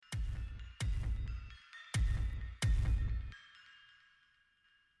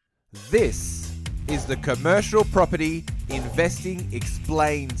This is the Commercial Property Investing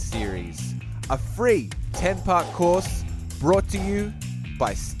Explained series, a free 10-part course brought to you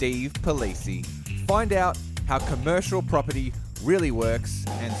by Steve Polisi. Find out how commercial property really works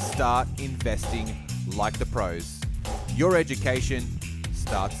and start investing like the pros. Your education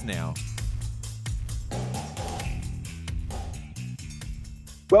starts now.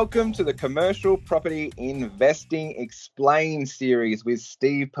 Welcome to the Commercial Property Investing Explained series with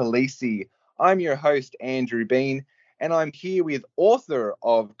Steve Polisi. I'm your host, Andrew Bean, and I'm here with author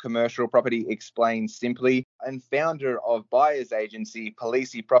of Commercial Property Explained Simply and founder of buyer's agency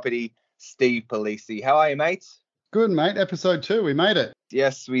Polisi Property, Steve Polisi. How are you, mate? Good, mate. Episode 2, we made it.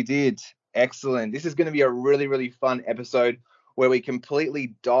 Yes, we did. Excellent. This is going to be a really fun episode where we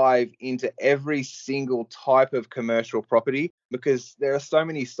completely dive into every single type of commercial property because there are so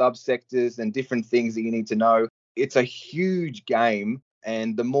many subsectors and different things that you need to know. It's a huge game,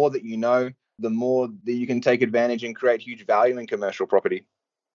 and the more that you know, the more that you can take advantage and create huge value in commercial property.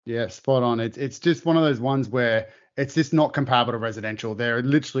 Yeah, spot on. It's just one of those ones where it's just not comparable to residential. There are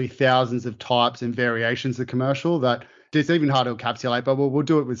literally thousands of types and variations of commercial that it's even hard to encapsulate, but we'll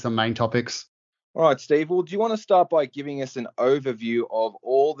do it with some main topics. All right, Steve. Well, do you want to start by giving us an overview of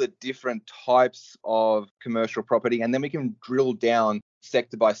all the different types of commercial property, and then we can drill down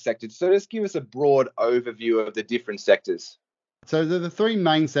sector by sector. So just give us a broad overview of the different sectors. So the three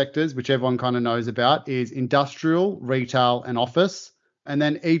main sectors, which everyone kind of knows about, is industrial, retail, and office. And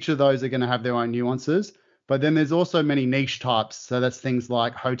then each of those are going to have their own nuances. But then there's also many niche types. So that's things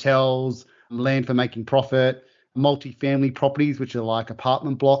like hotels, land for making profit, multifamily properties, which are like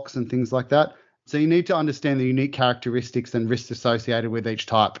apartment blocks and things like that. So you need to understand the unique characteristics and risks associated with each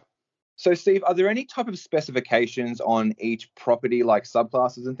type. So, Steve, are there any type of specifications on each property, like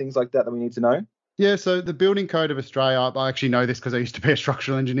subclasses and things like that we need to know? Yeah, so the Building Code of Australia, I actually know this because I used to be a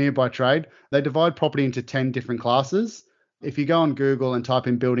structural engineer by trade. They divide property into 10 different classes. If you go on Google and type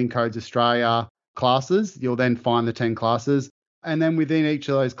in Building Codes Australia classes, you'll then find the 10 classes. And then within each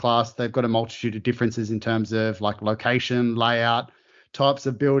of those classes, they've got a multitude of differences in terms of like location, layout, types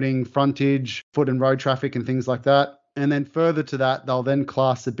of building, frontage, foot and road traffic and things like that. And then further to that, they'll then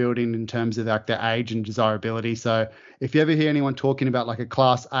class the building in terms of like their age and desirability. So if you ever hear anyone talking about like a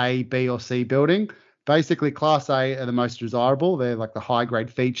class A, B or C building, basically class A are the most desirable. They're like the high grade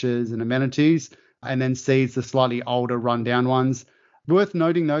features and amenities. And then C is the slightly older rundown ones. Worth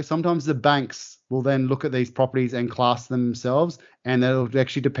noting though, sometimes the banks will then look at these properties and class them themselves. And it'll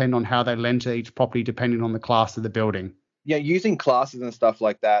actually depend on how they lend to each property depending on the class of the building. Yeah, using classes and stuff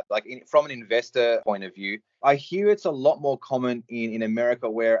like that, from an investor point of view, I hear it's a lot more common in America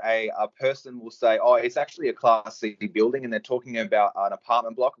where a person will say, oh, it's actually a Class C building, and they're talking about an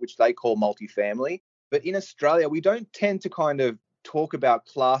apartment block, which they call multifamily. But in Australia, we don't tend to kind of talk about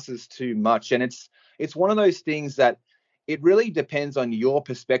classes too much. And it's one of those things that it really depends on your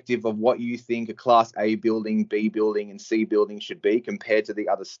perspective of what you think a Class A building, B building, and C building should be compared to the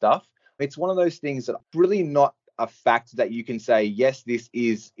other stuff. It's one of those things that really not a fact that you can say, yes,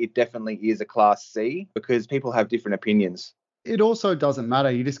 it definitely is a Class C, because people have different opinions. It also doesn't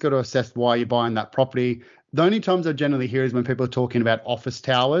matter. You just got to assess why you're buying that property. The only times I generally hear is when people are talking about office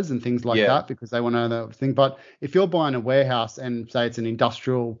towers and things like that, because they want to know that thing. But if you're buying a warehouse and say it's an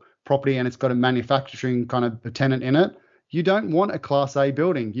industrial property and it's got a manufacturing kind of tenant in it, you don't want a Class A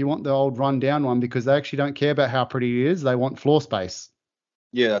building. You want the old rundown one because they actually don't care about how pretty it is. They want floor space.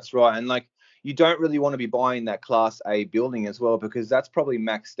 Yeah, that's right. And you don't really want to be buying that Class A building as well, because that's probably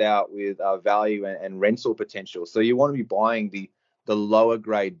maxed out with value and rental potential. So you want to be buying the lower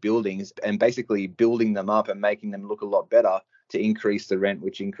grade buildings and basically building them up and making them look a lot better to increase the rent,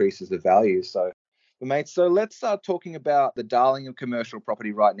 which increases the value. So let's start talking about the darling of commercial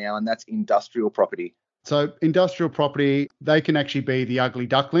property right now, and that's industrial property. So industrial property, they can actually be the ugly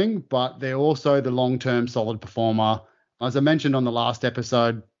duckling, but they're also the long-term solid performer. As I mentioned on the last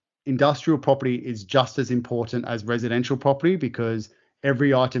episode, industrial property is just as important as residential property because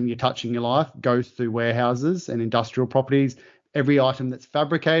every item you touch in your life goes through warehouses and industrial properties. Every item that's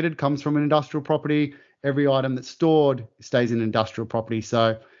fabricated comes from an industrial property. Every item that's stored stays in industrial property.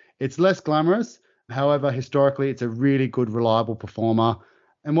 So it's less glamorous. However, historically, it's a really good, reliable performer.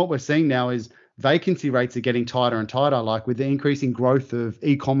 And what we're seeing now is vacancy rates are getting tighter and tighter, like with the increasing growth of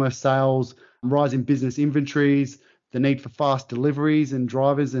e-commerce sales, rising business inventories, the need for fast deliveries and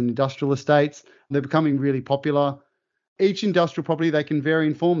drivers and industrial estates. They're becoming really popular. Each industrial property, they can vary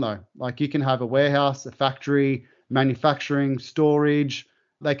in form though. Like you can have a warehouse, a factory, manufacturing, storage.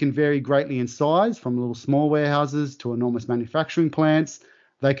 They can vary greatly in size from little small warehouses to enormous manufacturing plants.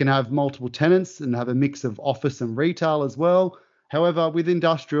 They can have multiple tenants and have a mix of office and retail as well. However, with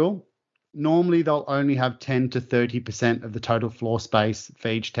industrial, normally they'll only have 10 to 30% of the total floor space for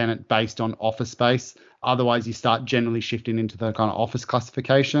each tenant based on office space. Otherwise, you start generally shifting into the kind of office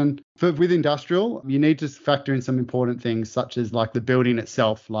classification. With industrial, you need to factor in some important things such as like the building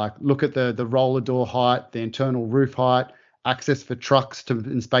itself, like look at the roller door height, the internal roof height, access for trucks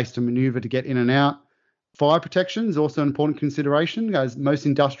and space to maneuver to get in and out. Fire protection is also an important consideration, as most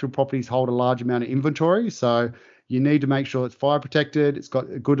industrial properties hold a large amount of inventory. So you need to make sure it's fire protected, it's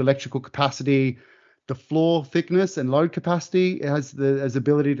got a good electrical capacity, the floor thickness and load capacity. It has the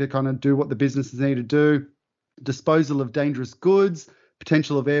ability to kind of do what the businesses need to do. Disposal of dangerous goods,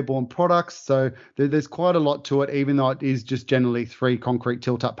 potential of airborne products. So there's quite a lot to it, even though it is just generally 3 concrete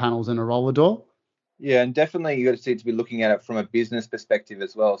tilt-up panels and a roller door. Yeah, and definitely you got to be looking at it from a business perspective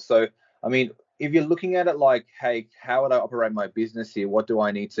as well. So, I mean, if you're looking at it like, hey, how would I operate my business here? What do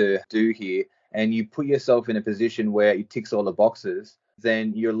I need to do here? And you put yourself in a position where it ticks all the boxes,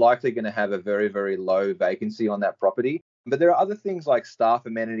 then you're likely going to have a very, very low vacancy on that property. But there are other things like staff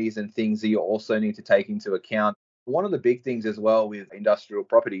amenities and things that you also need to take into account. One of the big things as well with industrial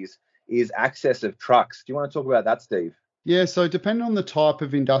properties is access of trucks. Do you want to talk about that, Steve? Yeah, so depending on the type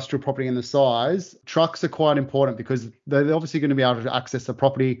of industrial property and the size, trucks are quite important because they're obviously going to be able to access the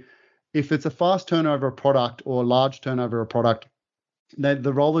property. If it's a fast turnover of product or large turnover of product,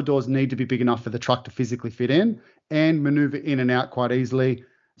 the roller doors need to be big enough for the truck to physically fit in and maneuver in and out quite easily.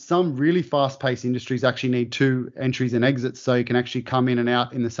 Some really fast-paced industries actually need 2 entries and exits so you can actually come in and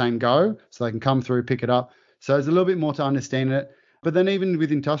out in the same go, so they can come through, pick it up. So there's a little bit more to understand it. But then even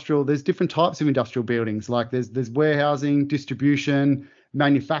with industrial, there's different types of industrial buildings. Like there's warehousing, distribution,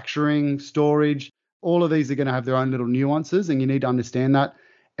 manufacturing, storage. All of these are going to have their own little nuances, and you need to understand that.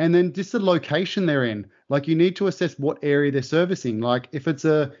 And then just the location they're in. Like you need to assess what area they're servicing. Like if it's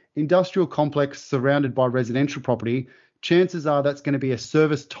a industrial complex surrounded by residential property, chances are that's going to be a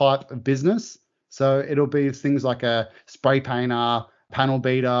service type of business. So it'll be things like a spray painter, panel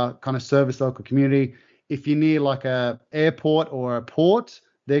beater, kind of service local community. If you're near like a airport or a port,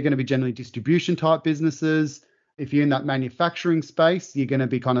 they're going to be generally distribution type businesses. If you're in that manufacturing space, you're going to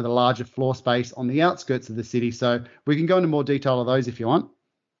be kind of the larger floor space on the outskirts of the city. So we can go into more detail of those if you want.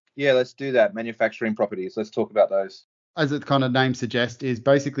 Yeah, let's do that. Manufacturing properties. Let's talk about those. As the kind of name suggests, is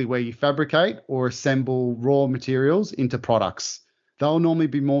basically where you fabricate or assemble raw materials into products. They'll normally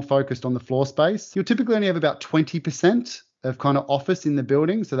be more focused on the floor space. You'll typically only have about 20% of kind of office in the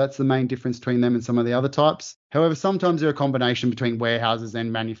building. So that's the main difference between them and some of the other types. However, sometimes they're a combination between warehouses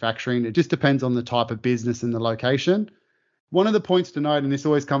and manufacturing. It just depends on the type of business and the location. One of the points to note, and this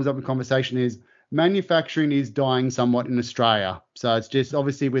always comes up in conversation, is manufacturing is dying somewhat in Australia. So it's just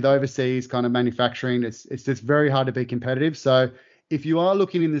obviously with overseas kind of manufacturing, it's just very hard to be competitive. So if you are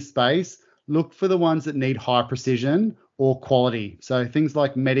looking in this space, look for the ones that need high precision or quality. So things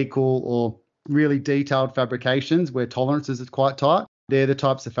like medical or really detailed fabrications where tolerances are quite tight. They're the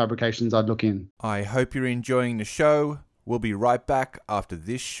types of fabrications I'd look in. I hope you're enjoying the show. We'll be right back after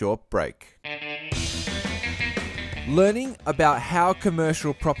this short break. Learning about how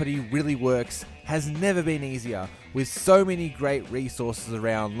commercial property really works has never been easier, with so many great resources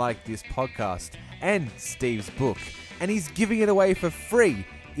around like this podcast and Steve's book. And he's giving it away for free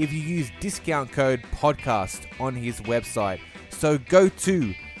if you use discount code podcast on his website. So go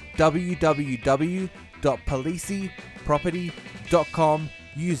to www.polisiproperty.com,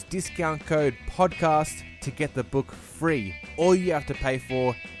 use discount code podcast to get the book free. All you have to pay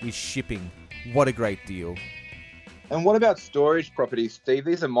for is shipping. What a great deal. And what about storage properties, Steve?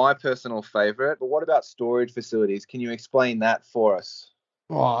 These are my personal favorite, but what about storage facilities? Can you explain that for us?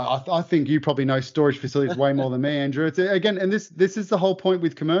 Oh, I think you probably know storage facilities way more than me, Andrew. It's again, and this is the whole point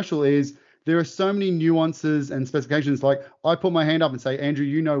with commercial is there are so many nuances and specifications. Like I put my hand up and say, Andrew,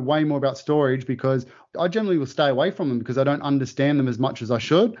 you know way more about storage, because I generally will stay away from them because I don't understand them as much as I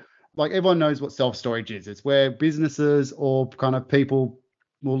should. Like everyone knows what self-storage is. It's where businesses or kind of people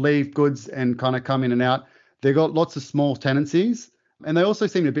will leave goods and kind of come in and out. They've got lots of small tenancies, and they also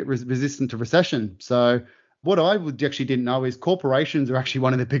seem a bit resistant to recession. So what I actually didn't know is corporations are actually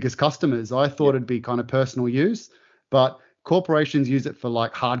one of the biggest customers. I thought it'd be kind of personal use, but corporations use it for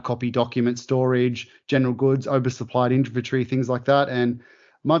like hard copy document storage, general goods, oversupplied inventory, things like that. And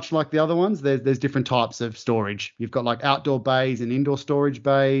much like the other ones, there's different types of storage. You've got like outdoor bays and indoor storage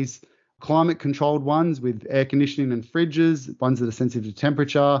bays, climate controlled ones with air conditioning and fridges, ones that are sensitive to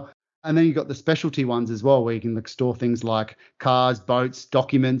temperature. And then you've got the specialty ones as well, where you can store things like cars, boats,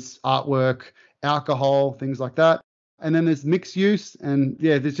 documents, artwork, alcohol, things like that. And then there's mixed use, and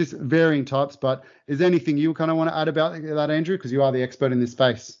yeah, there's just varying types. But is there anything you kind of want to add about that, Andrew? Because you are the expert in this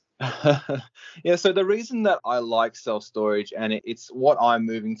space. Yeah, so the reason that I like self-storage, and it's what I'm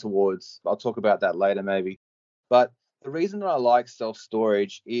moving towards, I'll talk about that later maybe, but the reason that I like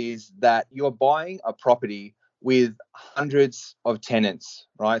self-storage is that you're buying a property with hundreds of tenants,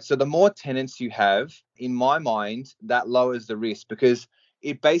 right? So the more tenants you have, in my mind, that lowers the risk because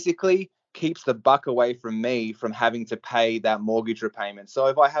it basically keeps the buck away from me from having to pay that mortgage repayment. So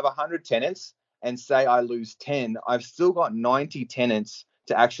if I have 100 tenants and say I lose 10, I've still got 90 tenants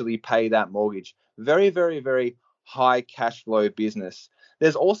to actually pay that mortgage. Very, very, very high cash flow business.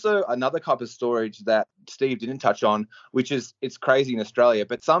 There's also another type of storage that Steve didn't touch on, which is it's crazy in Australia,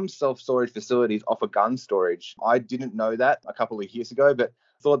 but some self-storage facilities offer gun storage. I didn't know that a couple of years ago, but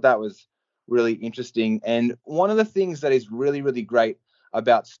thought that was really interesting. And one of the things that is really, really great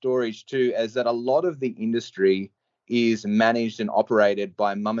about storage too is that a lot of the industry is managed and operated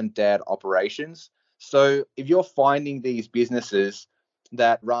by mum and dad operations. So if you're finding these businesses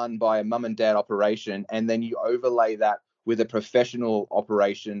that run by a mum and dad operation, and then you overlay that with a professional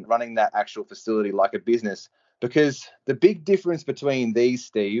operation running that actual facility like a business. Because the big difference between these,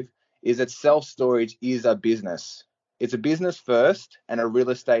 Steve, is that self-storage is a business. It's a business first and a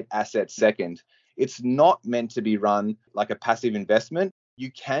real estate asset second. It's not meant to be run like a passive investment. You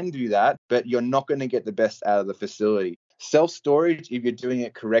can do that, but you're not going to get the best out of the facility. Self-storage, if you're doing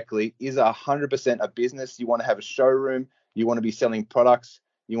it correctly, is 100% a business. You want to have a showroom. You want to be selling products.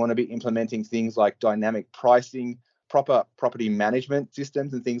 You want to be implementing things like dynamic pricing, proper property management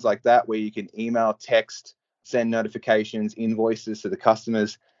systems and things like that, where you can email, text, send notifications, invoices to the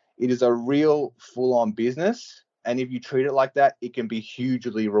customers. It is a real full-on business. And if you treat it like that, it can be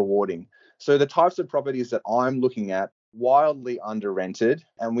hugely rewarding. So the types of properties that I'm looking at, wildly under rented,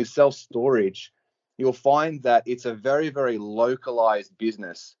 and with self-storage, you'll find that it's a very, very localized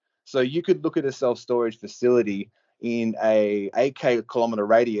business. So you could look at a self-storage facility in a 8K kilometer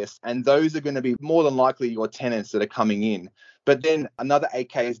radius, and those are going to be more than likely your tenants that are coming in. But then another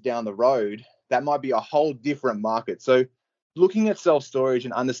 8Ks down the road, that might be a whole different market. So looking at self-storage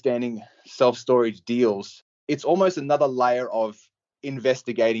and understanding self-storage deals, it's almost another layer of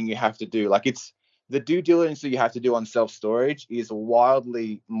investigating you have to do. Like it's the due diligence that you have to do on self-storage is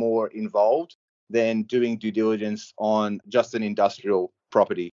wildly more involved than doing due diligence on just an industrial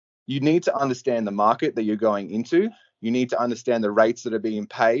property. You need to understand the market that you're going into. You need to understand the rates that are being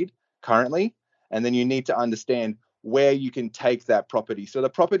paid currently. And then you need to understand where you can take that property. So the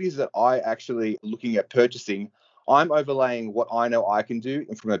properties that I actually looking at purchasing, I'm overlaying what I know I can do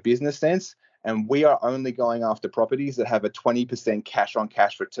from a business sense. And we are only going after properties that have a 20% cash on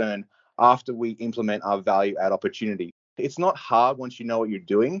cash return after we implement our value add opportunity. It's not hard once you know what you're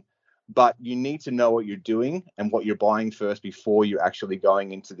doing, but you need to know what you're doing and what you're buying first before you're actually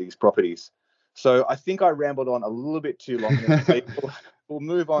going into these properties. So I think I rambled on a little bit too long. We'll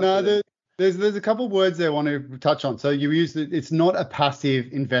move on. No, there's a couple of words there I want to touch on. So you use it's not a passive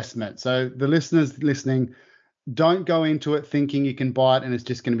investment. So the listeners listening, don't go into it thinking you can buy it and it's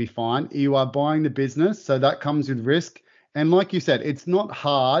just going to be fine. You are buying the business, so that comes with risk. And like you said, it's not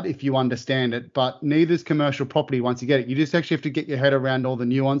hard if you understand it, but neither is commercial property once you get it. You just actually have to get your head around all the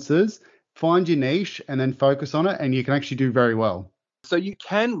nuances, find your niche, and then focus on it, and you can actually do very well. So you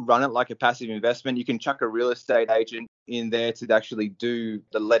can run it like a passive investment. You can chuck a real estate agent in there to actually do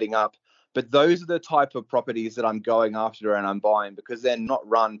the letting up. But those are the type of properties that I'm going after and I'm buying because they're not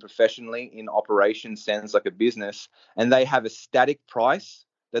run professionally in operation sense like a business, and they have a static price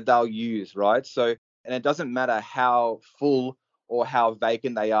that they'll use, right? So, and it doesn't matter how full or how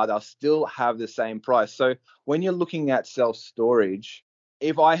vacant they are, they'll still have the same price. So when you're looking at self-storage,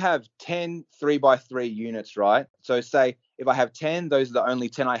 if I have 10 3x3 units, right? So say if I have 10, those are the only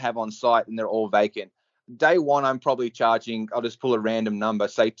 10 I have on site and they're all vacant. Day one, I'm probably charging, I'll just pull a random number,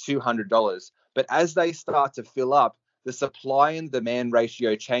 say $200. But as they start to fill up, the supply and demand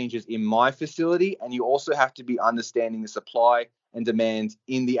ratio changes in my facility. And you also have to be understanding the supply and demand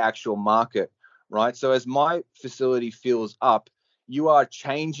in the actual market, right? So as my facility fills up, you are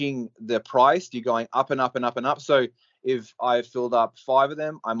changing the price. You're going up and up and up and up. So if I filled up 5 of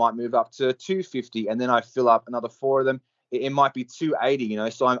them, I might move up to $250, and then I fill up another 4 of them, it might be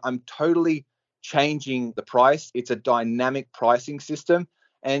 $280, So I'm totally changing the price. It's a dynamic pricing system.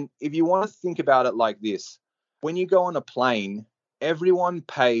 And if you want to think about it like this, when you go on a plane, everyone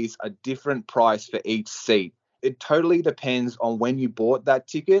pays a different price for each seat. It totally depends on when you bought that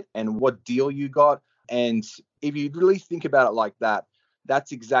ticket and what deal you got. And if you really think about it like that,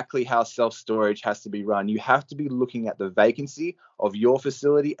 that's exactly how self-storage has to be run. You have to be looking at the vacancy of your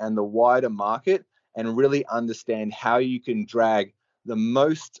facility and the wider market and really understand how you can drag the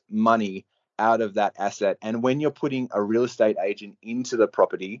most money out of that asset. And when you're putting a real estate agent into the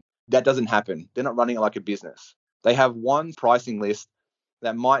property, that doesn't happen. They're not running it like a business. They have one pricing list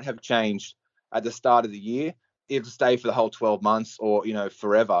that might have changed at the start of the year. It'll stay for the whole 12 months or,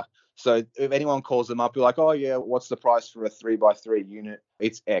 forever. So if anyone calls them up, you're like, oh yeah, what's the price for a 3x3 unit?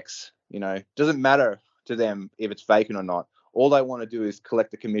 It's X. Doesn't matter to them if it's vacant or not. All they want to do is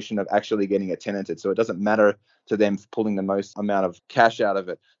collect the commission of actually getting it tenanted. So it doesn't matter to them pulling the most amount of cash out of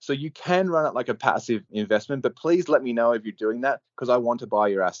it. So you can run it like a passive investment, but please let me know if you're doing that because I want to buy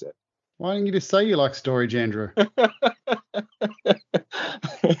your asset. Why didn't you just say you like storage, Andrew?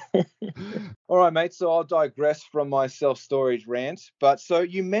 All right, mate. So I'll digress from my self-storage rant. But so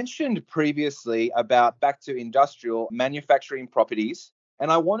you mentioned previously about back to industrial manufacturing properties.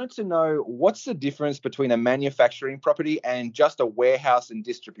 And I wanted to know what's the difference between a manufacturing property and just a warehouse and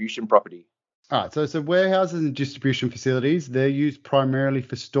distribution property? All right, so warehouses and distribution facilities, they're used primarily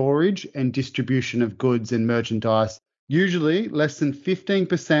for storage and distribution of goods and merchandise. Usually, less than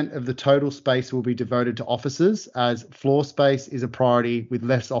 15% of the total space will be devoted to offices, as floor space is a priority with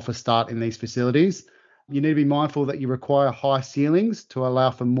less office start in these facilities. You need to be mindful that you require high ceilings to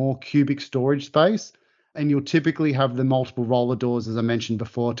allow for more cubic storage space. And you'll typically have the multiple roller doors, as I mentioned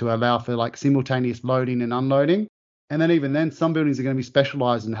before, to allow for like simultaneous loading and unloading. And then even then, some buildings are going to be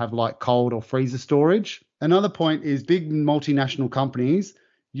specialized and have like cold or freezer storage. Another point is big multinational companies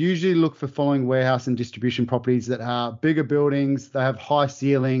usually look for following warehouse and distribution properties that are bigger buildings, they have high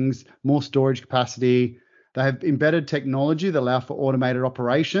ceilings, more storage capacity, they have embedded technology that allow for automated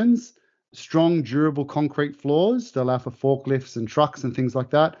operations, strong, durable concrete floors that allow for forklifts and trucks and things like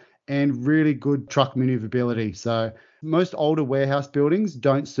that, and really good truck maneuverability. So most older warehouse buildings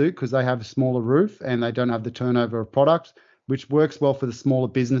don't suit because they have a smaller roof and they don't have the turnover of product, which works well for the smaller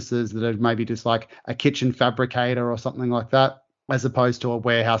businesses that are maybe just like a kitchen fabricator or something like that, as opposed to a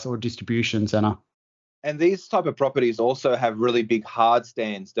warehouse or a distribution center. And these type of properties also have really big hard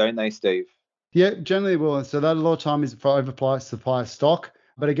stands, don't they, Steve? Yeah, generally will. So that a lot of time is for supply of stock.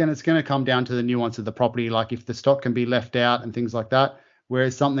 But again, it's going to come down to the nuance of the property, like if the stock can be left out and things like that.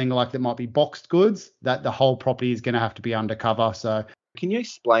 Whereas something like that might be boxed goods, that the whole property is going to have to be undercover. So can you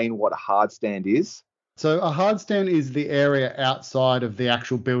explain what a hard stand is? So a hard stand is the area outside of the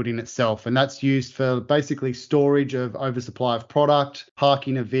actual building itself, and that's used for basically storage of oversupply of product,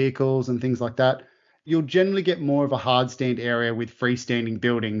 parking of vehicles and things like that. You'll generally get more of a hard stand area with freestanding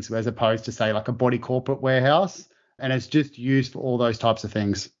buildings as opposed to, say, like a body corporate warehouse, and it's just used for all those types of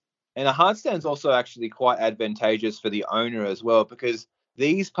things. And a hard stand is also actually quite advantageous for the owner as well, because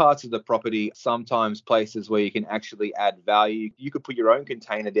these parts of the property, sometimes places where you can actually add value. You could put your own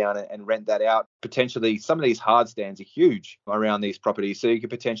container down and rent that out. Potentially, some of these hard stands are huge around these properties, so you could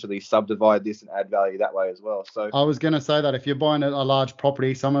potentially subdivide this and add value that way as well. So I was going to say that if you're buying a large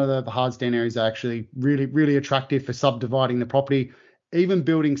property, some of the hard stand areas are actually really, really attractive for subdividing the property, even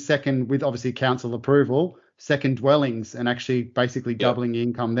building second, with obviously council approval, second dwellings and actually basically doubling your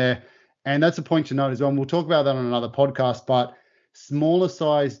income there. And that's a point to note as well. And we'll talk about that on another podcast, but smaller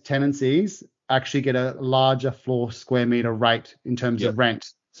size tenancies actually get a larger floor square meter rate in terms of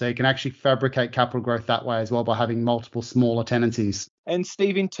rent. So you can actually fabricate capital growth that way as well by having multiple smaller tenancies. And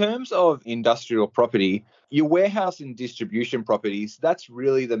Steve, in terms of industrial property, your warehouse and distribution properties, that's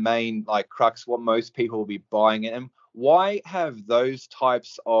really the main crux, what most people will be buying. And why have those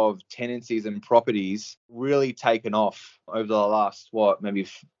types of tenancies and properties really taken off over the last, maybe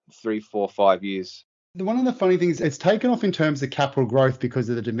 3, 4, 5 years? One of the funny things, it's taken off in terms of capital growth because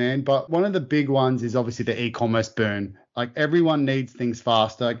of the demand, but one of the big ones is obviously the e-commerce boom. Like everyone needs things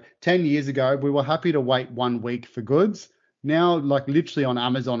fast. Like 10 years ago, we were happy to wait 1 week for goods. Now, like literally on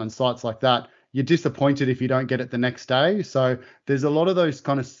Amazon and sites like that, you're disappointed if you don't get it the next day. So there's a lot of those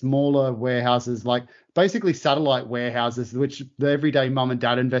kind of smaller warehouses, like basically satellite warehouses, which the everyday mum and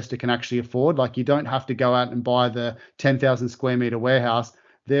dad investor can actually afford. Like you don't have to go out and buy the 10,000 square meter warehouse.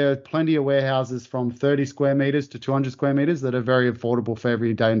 There are plenty of warehouses from 30 square meters to 200 square meters that are very affordable for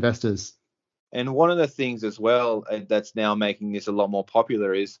everyday investors. And one of the things as well that's now making this a lot more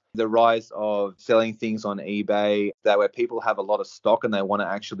popular is the rise of selling things on eBay, that where people have a lot of stock and they want to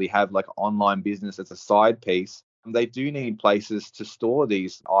actually have like online business as a side piece. They do need places to store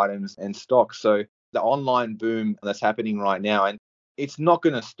these items and stock. So the online boom that's happening right now, and it's not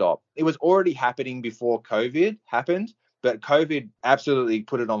going to stop. It was already happening before COVID happened, but COVID absolutely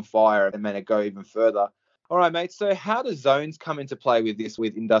put it on fire and made it go even further. All right, mate. So how do zones come into play with this,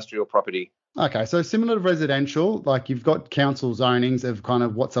 with industrial property? Okay, so similar to residential, like you've got council zonings of kind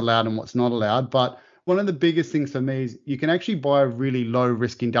of what's allowed and what's not allowed. But one of the biggest things for me is you can actually buy a really low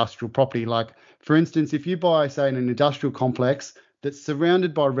risk industrial property. Like, for instance, if you buy, say, an industrial complex, that's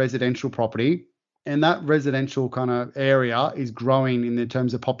surrounded by residential property, and that residential kind of area is growing in the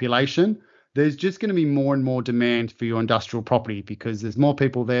terms of population, there's just going to be more and more demand for your industrial property because there's more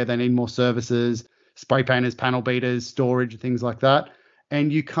people there. They need more services, spray painters, panel beaters, storage, things like that.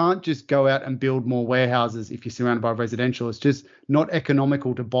 And you can't just go out and build more warehouses if you're surrounded by residential. It's just not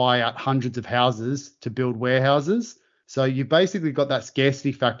economical to buy out hundreds of houses to build warehouses. So you've basically got that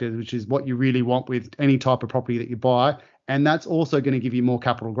scarcity factor, which is what you really want with any type of property that you buy. And that's also going to give you more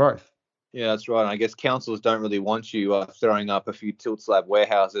capital growth. Yeah, that's right. And I guess councils don't really want you throwing up a few tilt slab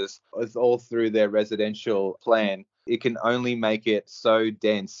warehouses all through their residential plan. It can only make it so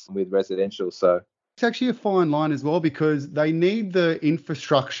dense with residential. So it's actually a fine line as well because they need the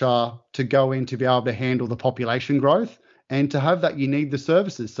infrastructure to go in to be able to handle the population growth. And to have that, you need the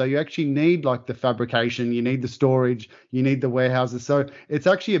services. So you actually need like the fabrication, you need the storage, you need the warehouses. So it's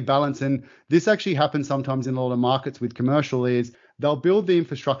actually a balance. And this actually happens sometimes in a lot of markets with commercial is they'll build the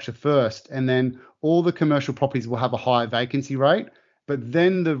infrastructure first and then all the commercial properties will have a higher vacancy rate. But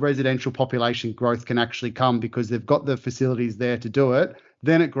then the residential population growth can actually come because they've got the facilities there to do it.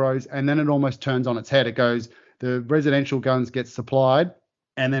 Then it grows and then it almost turns on its head. It goes, the residential guns get supplied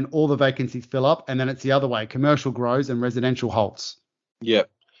and then all the vacancies fill up and then it's the other way. Commercial grows and residential halts. Yeah.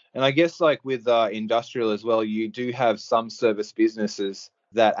 And I guess like with industrial as well, you do have some service businesses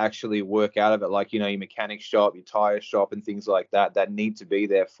that actually work out of it, like, your mechanic shop, your tire shop and things like that, that need to be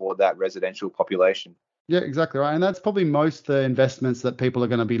there for that residential population. Yeah, exactly right. And that's probably most the investments that people are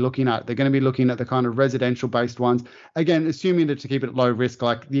going to be looking at. They're going to be looking at the kind of residential based ones. Again, assuming that to keep it at low risk,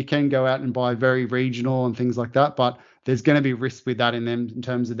 like you can go out and buy very regional and things like that, but there's going to be risk with that in them in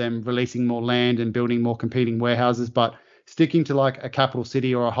terms of them releasing more land and building more competing warehouses. But sticking to like a capital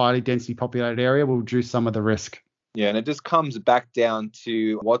city or a highly densely populated area will reduce some of the risk. Yeah, and it just comes back down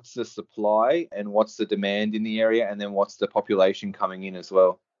to what's the supply and what's the demand in the area, and then what's the population coming in as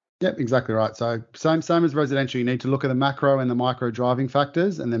well. Yep, exactly right. So same as residential, you need to look at the macro and the micro driving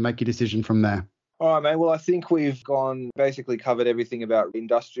factors and then make your decision from there. All right, mate. Well, I think we've basically covered everything about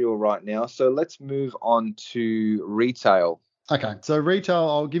industrial right now. So let's move on to retail. Okay, so retail,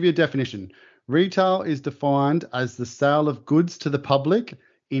 I'll give you a definition. Retail is defined as the sale of goods to the public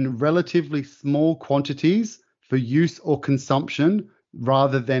in relatively small quantities for use or consumption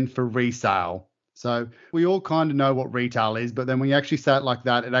rather than for resale. So we all kind of know what retail is, but then when you actually say it like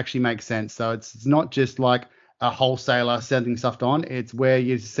that, it actually makes sense. So it's not just like a wholesaler selling stuff on, it's where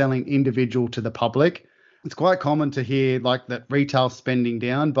you're selling individual to the public. It's quite common to hear like that retail spending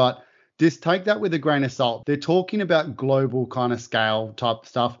down, but just take that with a grain of salt. They're talking about global kind of scale type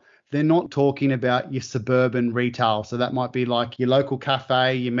stuff. They're not talking about your suburban retail. So that might be like your local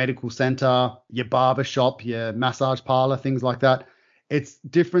cafe, your medical center, your barber shop, your massage parlor, things like that. It's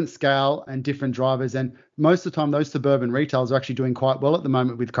different scale and different drivers. And most of the time, those suburban retailers are actually doing quite well at the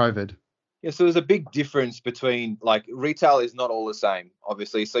moment with COVID. Yeah, so there's a big difference between like retail is not all the same,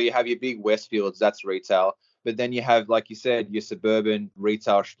 obviously. So you have your big Westfields, that's retail. But then you have, like you said, your suburban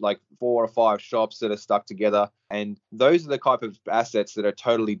retail, like 4 or 5 shops that are stuck together. And those are the type of assets that are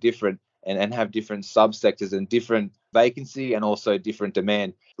totally different and have different subsectors and different vacancy and also different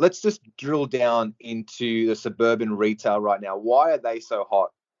demand. Let's just drill down into the suburban retail right now. Why are they so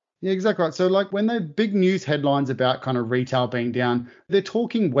hot? Yeah, exactly right. So like when the big news headlines about kind of retail being down, they're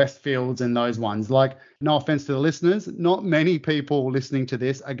talking Westfields and those ones. Like, no offense to the listeners, not many people listening to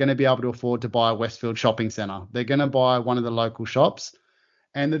this are going to be able to afford to buy a Westfield shopping center. They're going to buy one of the local shops.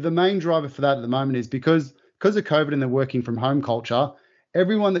 And the main driver for that at the moment is because of COVID and the working from home culture,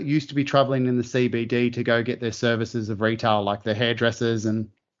 everyone that used to be traveling in the CBD to go get their services of retail, like the hairdressers and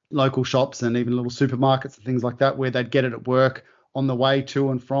local shops and even little supermarkets and things like that, where they'd get it at work on the way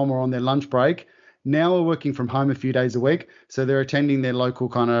to and from or on their lunch break, now are working from home a few days a week. So they're attending their local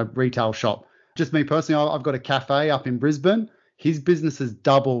kind of retail shop. Just me personally, I've got a cafe up in Brisbane. His business has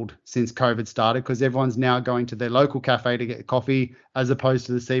doubled since COVID started because everyone's now going to their local cafe to get coffee as opposed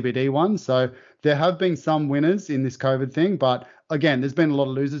to the CBD one. So there have been some winners in this COVID thing, but again, there's been a lot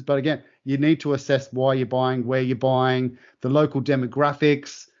of losers. But again, you need to assess why you're buying, where you're buying, the local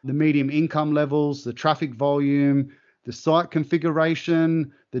demographics, the medium income levels, the traffic volume, the site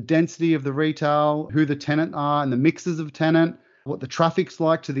configuration, the density of the retail, who the tenant are and the mixes of tenant, what the traffic's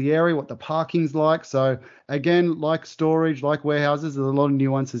like to the area, what the parking's like. So again, like storage, like warehouses, there's a lot of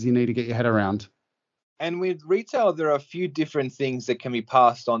nuances you need to get your head around. And with retail, there are a few different things that can be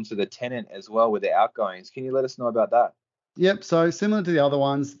passed on to the tenant as well with their outgoings. Can you let us know about that? Yep. So similar to the other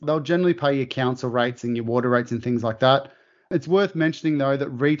ones, they'll generally pay your council rates and your water rates and things like that. It's worth mentioning, though, that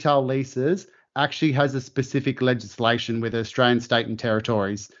retail leases actually has a specific legislation with Australian state and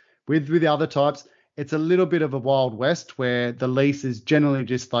territories. With the other types, it's a little bit of a wild west where the lease is generally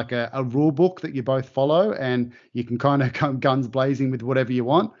just like a rule book that you both follow and you can kind of come guns blazing with whatever you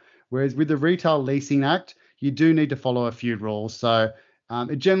want. Whereas with the Retail Leasing Act, you do need to follow a few rules. So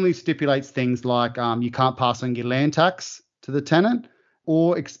it generally stipulates things like you can't pass on your land tax to the tenant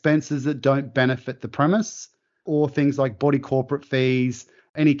or expenses that don't benefit the premise, or things like body corporate fees,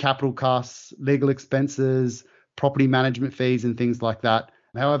 any capital costs, legal expenses, property management fees and things like that.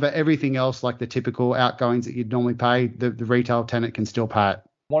 However, everything else, like the typical outgoings that you'd normally pay, the retail tenant can still pay it.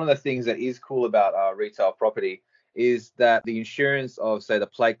 One of the things that is cool about retail property is that the insurance of, say, the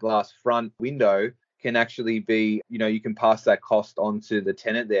plate glass front window can actually be, you can pass that cost on to the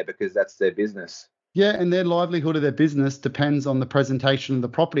tenant there because that's their business. Yeah, and their livelihood of their business depends on the presentation of the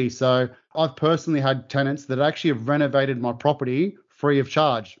property. So I've personally had tenants that actually have renovated my property free of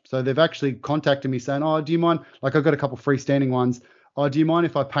charge. So they've actually contacted me saying, oh, do you mind? Like I've got a couple of freestanding ones. Oh, do you mind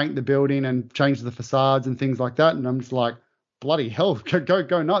if I paint the building and change the facades and things like that? And I'm just like, bloody hell,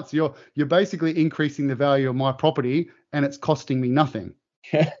 go nuts. You're basically increasing the value of my property and it's costing me nothing.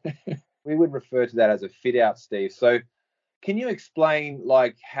 We would refer to that as a fit out, Steve. So can you explain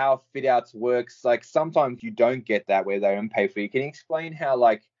like how fit outs works? Like sometimes you don't get that where they don't pay for you. Can you explain how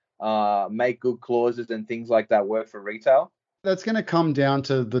like make good clauses and things like that work for retail? That's going to come down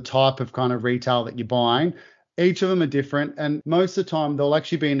to the type of kind of retail that you're buying. Each of them are different, and most of the time they'll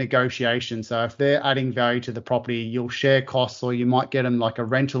actually be in negotiation. So if they're adding value to the property, you'll share costs, or you might get them like a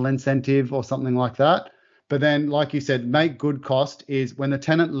rental incentive or something like that. But then, like you said, make good cost is when the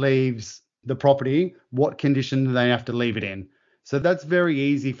tenant leaves the property, what condition do they have to leave it in? So that's very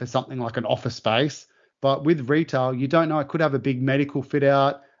easy for something like an office space. But with retail, you don't know. It could have a big medical fit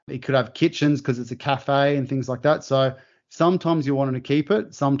out. It could have kitchens because it's a cafe and things like that. So sometimes you want to keep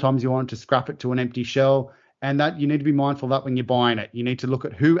it. Sometimes you want to scrap it to an empty shell. And that you need to be mindful of that when you're buying it. You need to look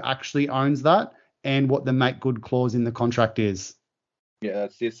at who actually owns that and what the make good clause in the contract is. Yeah,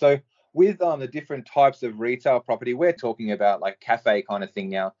 that's it. So with the different types of retail property, we're talking about like cafe kind of thing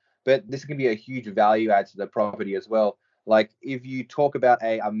now, but this can be a huge value add to the property as well. Like if you talk about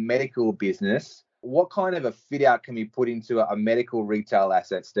a medical business, what kind of a fit out can be put into a medical retail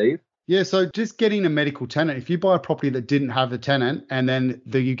asset, Steve? Yeah, so just getting a medical tenant, if you buy a property that didn't have a tenant and then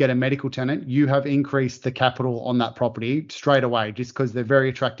you get a medical tenant, you have increased the capital on that property straight away just because they're very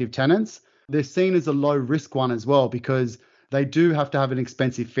attractive tenants. They're seen as a low risk one as well because they do have to have an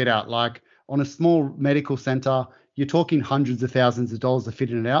expensive fit out. Like on a small medical center, you're talking hundreds of thousands of dollars to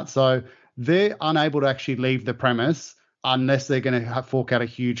fit it out. So they're unable to actually leave the premise unless they're going to fork out a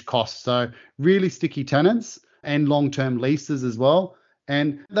huge cost. So really sticky tenants and long-term leases as well.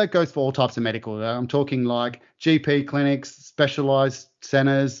 And that goes for all types of medical. I'm talking like GP clinics, specialized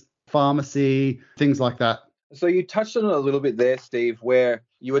centers, pharmacy, things like that. So you touched on it a little bit there, Steve, where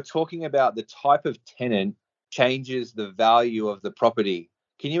you were talking about the type of tenant changes the value of the property.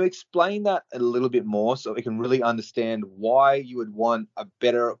 Can you explain that a little bit more so we can really understand why you would want a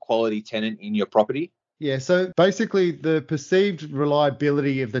better quality tenant in your property? Yeah, so basically the perceived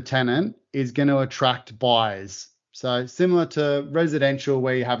reliability of the tenant is going to attract buyers. So similar to residential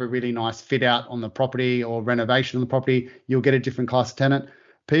where you have a really nice fit out on the property or renovation on the property, you'll get a different class of tenant.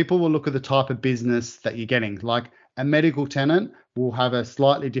 People will look at the type of business that you're getting. Like a medical tenant will have a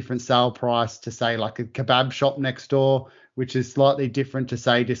slightly different sale price to say like a kebab shop next door, which is slightly different to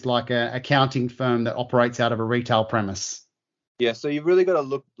say just like an accounting firm that operates out of a retail premise. Yeah, so you've really got to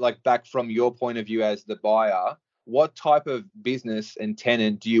look like back from your point of view as the buyer. What type of business and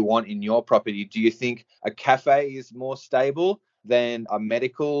tenant do you want in your property? Do you think a cafe is more stable than a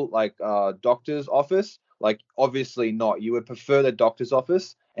medical, like doctor's office? Like, obviously not. You would prefer the doctor's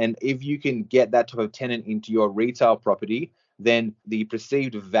office. And if you can get that type of tenant into your retail property, then the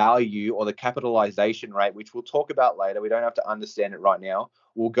perceived value or the capitalization rate, which we'll talk about later, we don't have to understand it right now,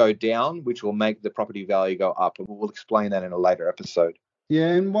 will go down, which will make the property value go up. And we'll explain that in a later episode. Yeah,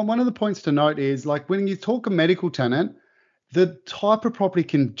 and one of the points to note is like when you talk a medical tenant, the type of property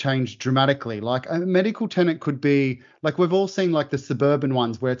can change dramatically. Like a medical tenant could be like we've all seen like the suburban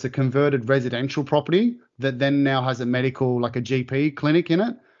ones where it's a converted residential property that then now has a medical, like a GP clinic in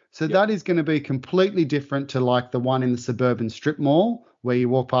it. So that is going to be completely different to like the one in the suburban strip mall where you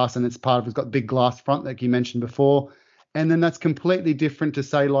walk past and it's got big glass front like you mentioned before. And then that's completely different to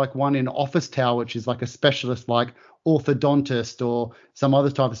say like one in Office Tower, which is like a specialist like orthodontist or some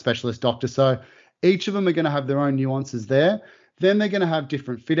other type of specialist doctor. So each of them are going to have their own nuances there. Then they're going to have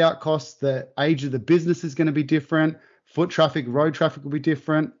different fit out costs. The age of the business is going to be different. Foot traffic, road traffic will be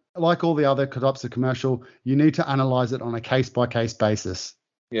different. Like all the other types of commercial, you need to analyze it on a case by case basis.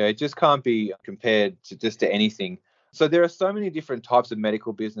 Yeah, it just can't be compared to anything. So there are so many different types of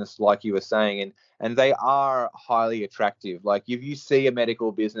medical business, like you were saying, and they are highly attractive. Like if you see a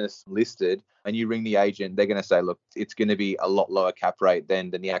medical business listed and you ring the agent, they're going to say, look, it's going to be a lot lower cap rate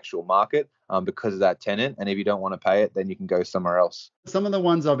than the actual market because of that tenant. And if you don't want to pay it, then you can go somewhere else. Some of the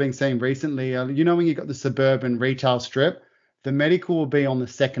ones I've been seeing recently, when you got the suburban retail strip, the medical will be on the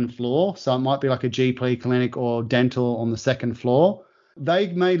second floor. So it might be like a GP clinic or dental on the second floor. They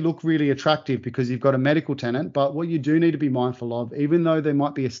may look really attractive because you've got a medical tenant, but what you do need to be mindful of, even though there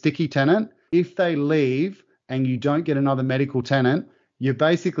might be a sticky tenant, if they leave and you don't get another medical tenant, you're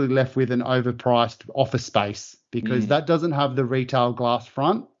basically left with an overpriced office space because that doesn't have the retail glass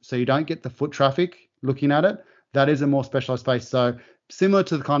front. So you don't get the foot traffic looking at it. That is a more specialized space. So similar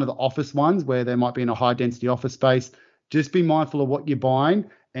to the kind of the office ones where they might be in a high density office space, just be mindful of what you're buying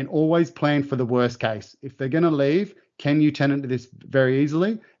and always plan for the worst case. If they're going to leave, can you tenant this very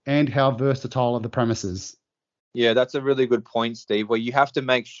easily, and how versatile are the premises? Yeah, that's a really good point, Steve, where you have to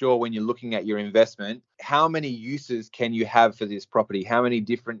make sure when you're looking at your investment, how many uses can you have for this property? How many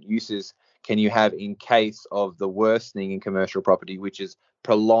different uses can you have in case of the worst thing in commercial property, which is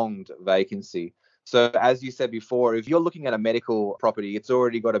prolonged vacancy? So as you said before, if you're looking at a medical property, it's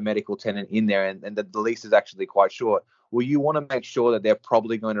already got a medical tenant in there and the lease is actually quite short. Well, you want to make sure that they're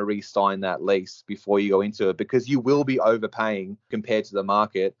probably going to re-sign that lease before you go into it because you will be overpaying compared to the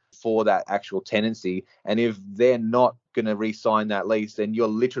market for that actual tenancy. And if they're not going to re-sign that lease, then you're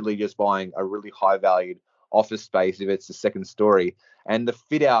literally just buying a really high valued office space if it's the second story. And the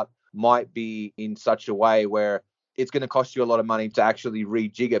fit out might be in such a way where it's going to cost you a lot of money to actually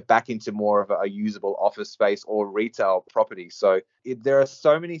rejig it back into more of a usable office space or retail property. So there are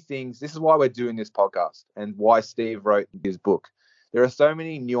so many things. This is why we're doing this podcast and why Steve wrote his book. There are so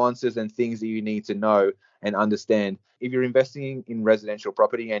many nuances and things that you need to know and understand. If you're investing in residential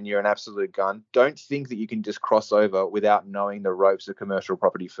property and you're an absolute gun, don't think that you can just cross over without knowing the ropes of commercial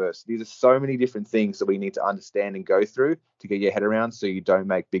property first. These are so many different things that we need to understand and go through to get your head around so you don't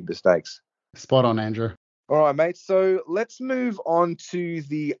make big mistakes. Spot on, Andrew. All right, mate. So let's move on to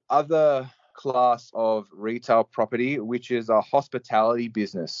the other class of retail property, which is a hospitality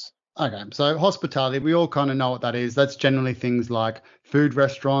business. Okay, so hospitality, we all kind of know what that is. That's generally things like food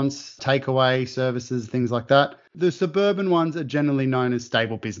restaurants, takeaway services, things like that. The suburban ones are generally known as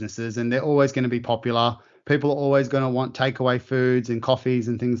stable businesses, and they're always going to be popular. People are always going to want takeaway foods and coffees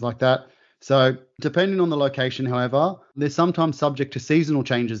and things like that. So depending on the location, however, they're sometimes subject to seasonal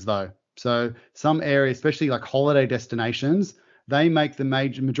changes though. So some areas, especially like holiday destinations, they make the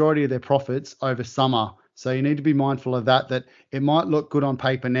majority of their profits over summer. So you need to be mindful of that it might look good on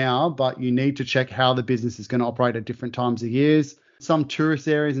paper now, but you need to check how the business is going to operate at different times of years. Some tourist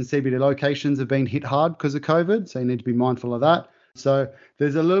areas and CBD locations have been hit hard because of COVID, so you need to be mindful of that. So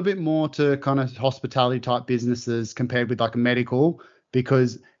there's a little bit more to kind of hospitality type businesses compared with like a medical,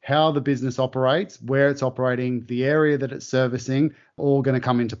 because how the business operates, where it's operating, the area that it's servicing, all going to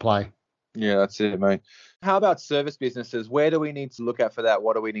come into play. Yeah, that's it, mate. How about service businesses? Where do we need to look at for that?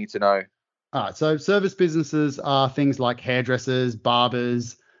 What do we need to know? All right, so service businesses are things like hairdressers,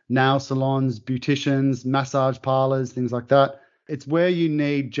 barbers, nail salons, beauticians, massage parlors, things like that. It's where you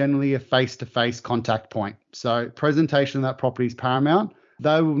need generally a face-to-face contact point. So presentation of that property is paramount.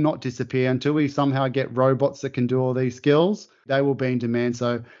 They will not disappear until we somehow get robots that can do all these skills. They will be in demand.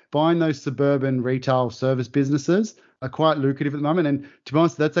 So buying those suburban retail service businesses are quite lucrative at the moment. And to be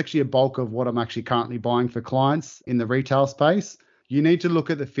honest, that's actually a bulk of what I'm actually currently buying for clients in the retail space. You need to look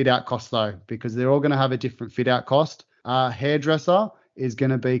at the fit out cost though, because they're all going to have a different fit out cost. Hairdresser is going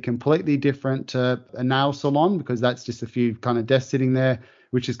to be completely different to a nail salon because that's just a few kind of desks sitting there,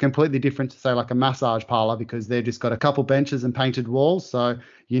 which is completely different to say like a massage parlor because they've just got a couple benches and painted walls. So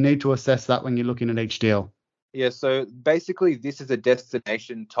you need to assess that when you're looking at each deal. Yeah, so basically this is a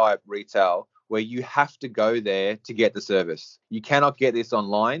destination type retail where you have to go there to get the service. You cannot get this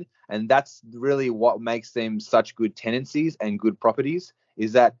online. And that's really what makes them such good tenancies and good properties,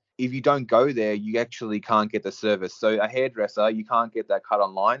 is that if you don't go there, you actually can't get the service. So a hairdresser, you can't get that cut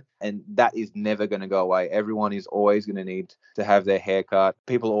online, and that is never going to go away. Everyone is always going to need to have their hair cut.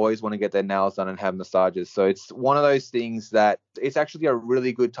 People always want to get their nails done and have massages. So it's one of those things that it's actually a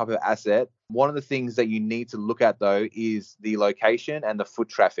really good type of asset. One of the things that you need to look at, though, is the location and the foot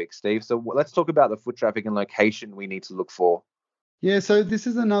traffic, Steve. So let's talk about the foot traffic and location we need to look for. Yeah, so this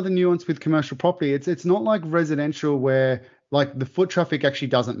is another nuance with commercial property. It's not like residential where like the foot traffic actually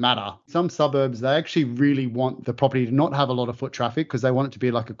doesn't matter. Some suburbs, they actually really want the property to not have a lot of foot traffic because they want it to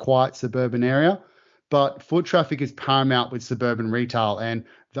be like a quiet suburban area. But foot traffic is paramount with suburban retail. And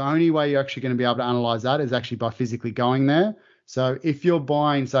the only way you're actually going to be able to analyze that is actually by physically going there. So if you're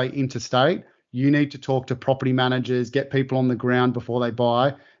buying, say, interstate, you need to talk to property managers, get people on the ground before they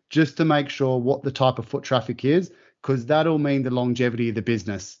buy, just to make sure what the type of foot traffic is, because that'll mean the longevity of the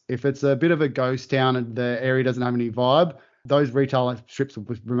business. If it's a bit of a ghost town and the area doesn't have any vibe, those retail strips will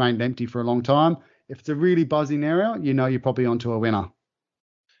remain empty for a long time. If it's a really buzzing area, you're probably onto a winner.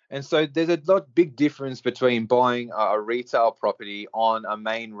 And so there's a big difference between buying a retail property on a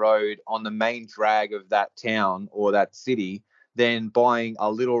main road, on the main drag of that town or that city, than buying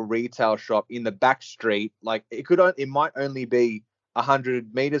a little retail shop in the back street. Like it might only be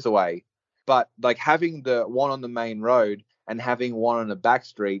 100 meters away, but like having the one on the main road and having one on the back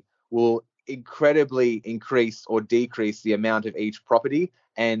street will incredibly increase or decrease the amount of each property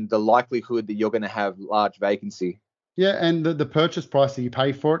and the likelihood that you're going to have large vacancy. Yeah, and the purchase price that you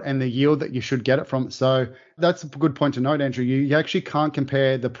pay for it and the yield that you should get it from. So that's a good point to note, Andrew. You actually can't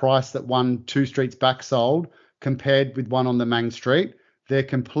compare the price that one 2 streets back sold compared with one on the main street. They're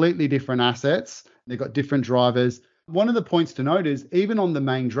completely different assets. They've got different drivers. One of the points to note is even on the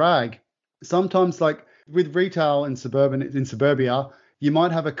main drag, sometimes like with retail in suburbia, you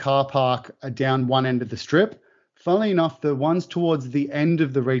might have a car park down one end of the strip. Funnily enough, the ones towards the end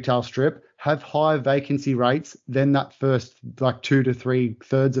of the retail strip have higher vacancy rates than that first like 2 to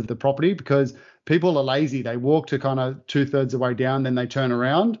 3/3 of the property, because people are lazy. They walk to kind of 2/3 of the way down, then they turn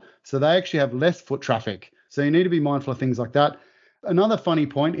around. So they actually have less foot traffic. So you need to be mindful of things like that. Another funny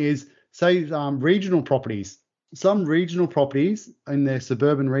point is, say, regional properties. Some regional properties in their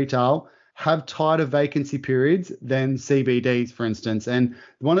suburban retail have tighter vacancy periods than CBDs, for instance. And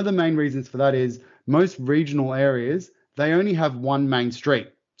one of the main reasons for that is most regional areas, they only have one main street.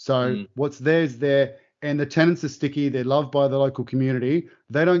 So what's there is there, and the tenants are sticky. They're loved by the local community.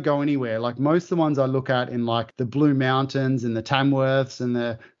 They don't go anywhere. Like most of the ones I look at in like the Blue Mountains and the Tamworths and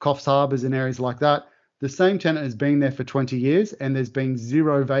the Coffs Harbours and areas like that, the same tenant has been there for 20 years and there's been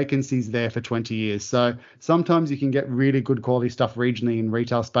 0 vacancies there for 20 years. So sometimes you can get really good quality stuff regionally in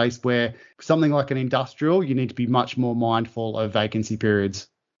retail space, where something like an industrial, you need to be much more mindful of vacancy periods.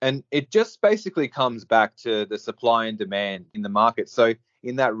 And it just basically comes back to the supply and demand in the market. So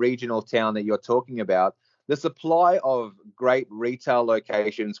in that regional town that you're talking about, the supply of great retail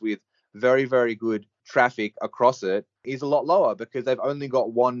locations with very, very good traffic across it is a lot lower because they've only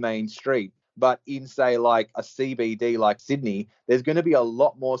got one main street. But in, say, like a CBD like Sydney, there's going to be a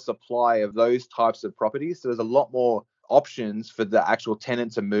lot more supply of those types of properties. So there's a lot more options for the actual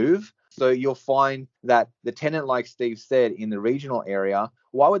tenant to move. So you'll find that the tenant, like Steve said, in the regional area,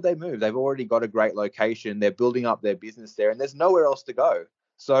 why would they move? They've already got a great location. They're building up their business there and there's nowhere else to go.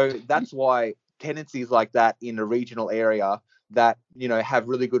 So that's why tenancies like that in the regional area that, have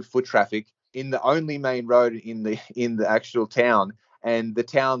really good foot traffic in the only main road in the actual town, and the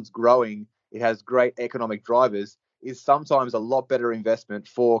town's growing, it has great economic drivers, is sometimes a lot better investment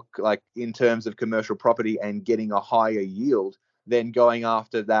for, like, in terms of commercial property and getting a higher yield than going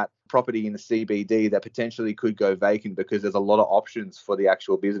after that property in the CBD that potentially could go vacant because there's a lot of options for the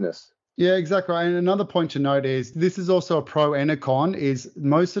actual business. Yeah, exactly. And another point to note is this is also a pro and a con, is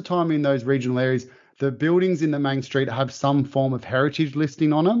most of the time in those regional areas, the buildings in the main street have some form of heritage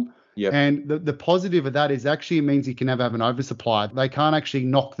listing on them. Yep. And the positive of that is actually it means you can never have an oversupply. They can't actually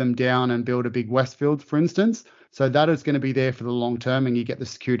knock them down and build a big Westfield, for instance. So that is going to be there for the long term and you get the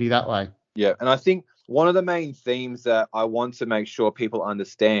security that way. Yeah. And I think one of the main themes that I want to make sure people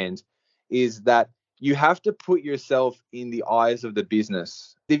understand is that you have to put yourself in the eyes of the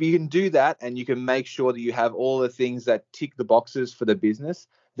business. If you can do that and you can make sure that you have all the things that tick the boxes for the business,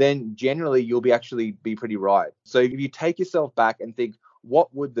 then generally you'll be pretty right. So if you take yourself back and think,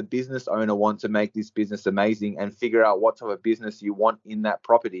 what would the business owner want to make this business amazing, and figure out what type of business you want in that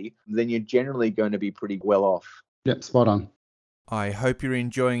property, then you're generally going to be pretty well off. Yep, spot on. I hope you're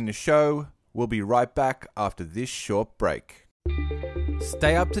enjoying the show. We'll be right back after this short break.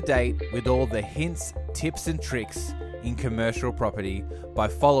 Stay up to date with all the hints, tips and tricks in commercial property by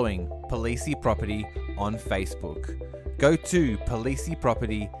following Policey Property on Facebook. Go to Policey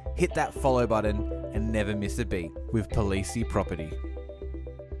Property, hit that follow button and never miss a beat with Policey Property.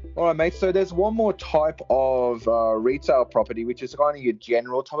 All right, mate. So there's one more type of retail property, which is kind of your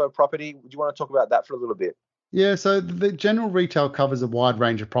general type of property. Do you want to talk about that for a little bit? Yeah, so the general retail covers a wide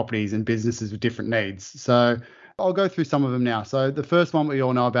range of properties and businesses with different needs. So I'll go through some of them now. So the first one we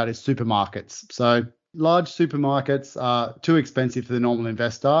all know about is supermarkets. So large supermarkets are too expensive for the normal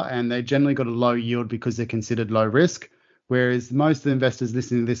investor, and they generally got a low yield because they're considered low risk, whereas most of the investors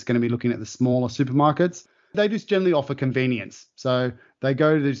listening to this are going to be looking at the smaller supermarkets. They just generally offer convenience. So they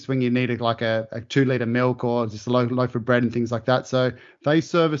go to just when you need a 2-litre milk or just a loaf of bread and things like that. So they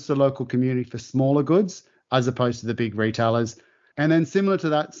service the local community for smaller goods as opposed to the big retailers. And then similar to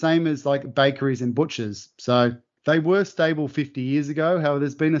that, same as like bakeries and butchers. So they were stable 50 years ago. However,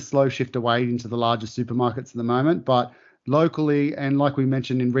 there's been a slow shift away into the larger supermarkets at the moment. But locally, and like we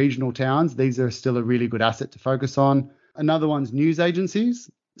mentioned in regional towns, these are still a really good asset to focus on. Another one's news agencies.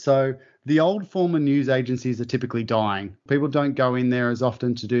 So the old form of news agencies are typically dying. People don't go in there as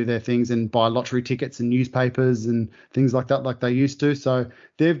often to do their things and buy lottery tickets and newspapers and things like that like they used to. So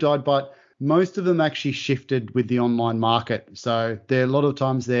they've died, but most of them actually shifted with the online market. So a lot of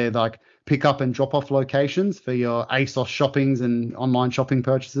times they're like pick up and drop off locations for your ASOS shoppings and online shopping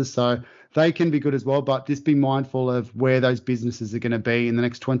purchases. So they can be good as well, but just be mindful of where those businesses are going to be in the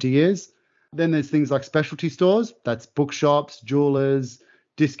next 20 years. Then there's things like specialty stores. That's bookshops, jewelers,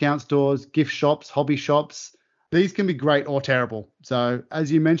 discount stores, gift shops, hobby shops. These can be great or terrible. So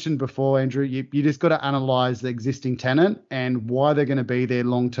as you mentioned before, Andrew, you just got to analyze the existing tenant and why they're going to be there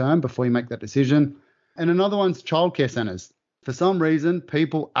long term before you make that decision. And another one's childcare centers. For some reason,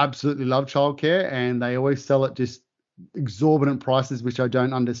 people absolutely love childcare and they always sell at just exorbitant prices, which I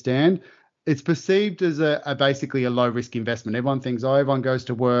don't understand. It's perceived as basically a low risk investment. Everyone thinks, everyone goes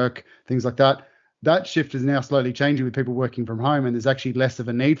to work, things like that. That shift is now slowly changing with people working from home, and there's actually less of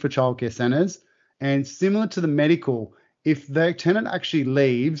a need for childcare centres. And similar to the medical, if the tenant actually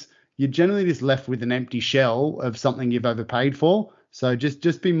leaves, you're generally just left with an empty shell of something you've overpaid for. So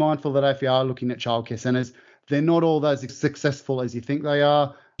just be mindful that if you are looking at childcare centres, they're not all as successful as you think they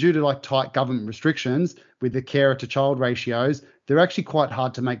are. Due to like tight government restrictions with the carer to child ratios, they're actually quite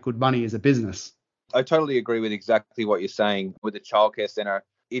hard to make good money as a business. I totally agree with exactly what you're saying with the childcare centre.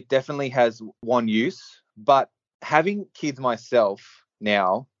 It definitely has one use, but having kids myself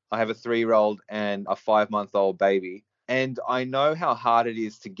now, I have a 3-year-old and a 5-month-old baby, and I know how hard it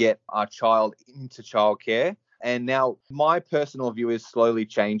is to get our child into childcare. And now my personal view is slowly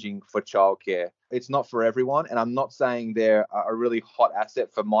changing for childcare. It's not for everyone, and I'm not saying they're a really hot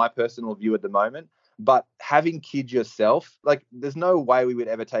asset for my personal view at the moment, but having kids yourself, like there's no way we would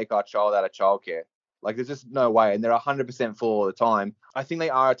ever take our child out of childcare. Like there's just no way, and they're 100% full all the time. I think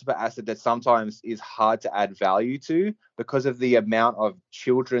they are a type of asset that sometimes is hard to add value to because of the amount of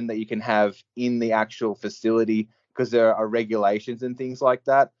children that you can have in the actual facility, because there are regulations and things like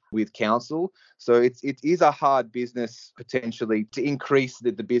that with council. So it is a hard business potentially to increase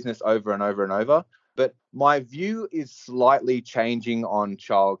the business over and over and over. But my view is slightly changing on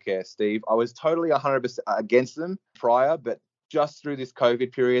childcare, Steve. I was totally 100% against them prior, but just through this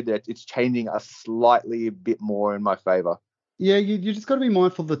COVID period, that it's changing a slightly bit more in my favor. Yeah, you just got to be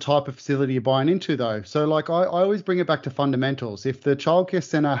mindful of the type of facility you're buying into, though. So, like, I always bring it back to fundamentals. If the childcare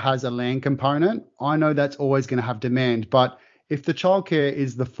centre has a land component, I know that's always going to have demand. But if the childcare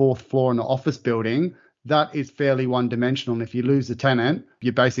is the 4th floor in an office building, that is fairly one-dimensional. And if you lose a tenant,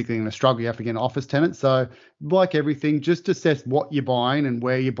 you're basically going to struggle. You have to get an office tenant. So, like everything, just assess what you're buying and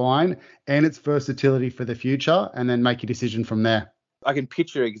where you're buying and its versatility for the future, and then make your decision from there. I can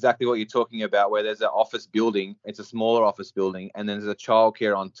picture exactly what you're talking about, where there's an office building, it's a smaller office building, and then there's a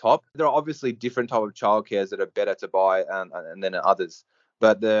childcare on top. There are obviously different type of childcares that are better to buy and then others.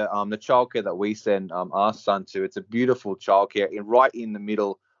 But the childcare that we send our son to, it's a beautiful childcare right in the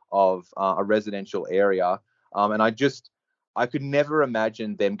middle of a residential area. And I could never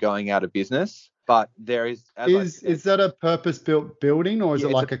imagine them going out of business. But there is... Is that a purpose-built building, or is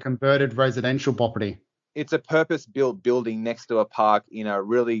it like a converted residential property? It's a purpose-built building next to a park in a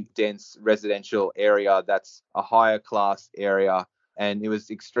really dense residential area that's a higher class area, and it was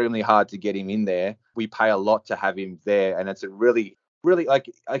extremely hard to get him in there. We pay a lot to have him there, and it's a really,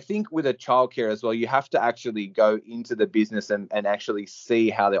 like, I think with a childcare as well, you have to actually go into the business and actually see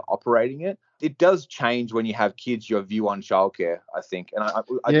how they're operating it. It does change when you have kids, your view on childcare, I think.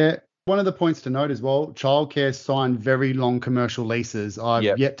 And one of the points to note as well, childcare sign very long commercial leases. I've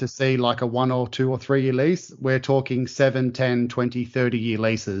yet to see like a 1 or 2 or 3 year lease. We're talking 7, 10, 20, 30 year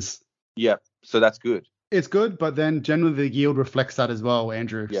leases. Yeah, so that's good. It's good, but then generally the yield reflects that as well,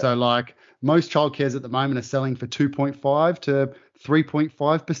 Andrew. Yeah. So like most childcares at the moment are selling for 2.5 to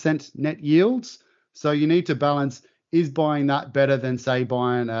 3.5% net yields. So you need to balance, is buying that better than say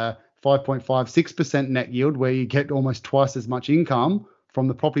buying a 5.5, 6% net yield where you get almost twice as much income from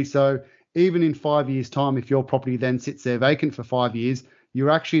the property. So even in 5 years' time, if your property then sits there vacant for 5 years, you're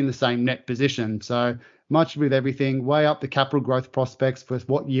actually in the same net position. So much with everything, weigh up the capital growth prospects with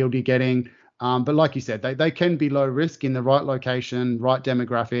what yield you're getting. But like you said, they can be low risk in the right location, right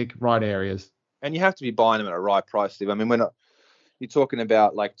demographic, right areas. And you have to be buying them at a right price, Steve. I mean, you're talking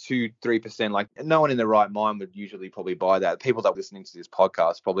about like 2-3%, like no one in their right mind would usually probably buy that. People that are listening to this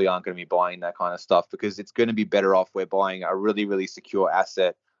podcast probably aren't going to be buying that kind of stuff, because it's going to be better off we're buying a really, really secure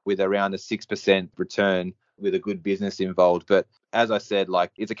asset with around a 6% return with a good business involved. But as I said,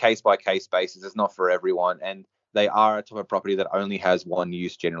 like it's a case by case basis. It's not for everyone. And they are a type of property that only has one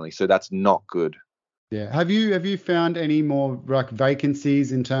use generally. So that's not good. Yeah. Have you found any more like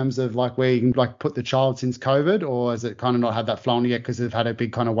vacancies in terms of like where you can like put the child since COVID, or has it kind of not had that flow on yet because they've had a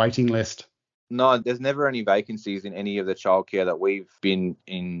big kind of waiting list? No, there's never any vacancies in any of the childcare that we've been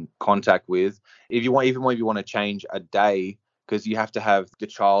in contact with. If you want, even if you want to change a day, because you have to have the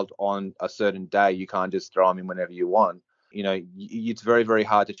child on a certain day, you can't just throw them in whenever you want. You know, it's very, very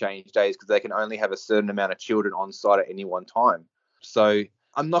hard to change days because they can only have a certain amount of children on site at any one time. So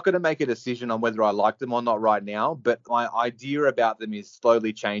I'm not going to make a decision on whether I like them or not right now, but my idea about them is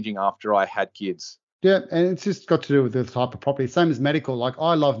slowly changing after I had kids. Yeah, and it's just got to do with the type of property. Same as medical. Like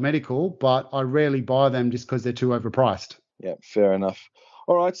I love medical, but I rarely buy them just because they're too overpriced. Yeah, fair enough.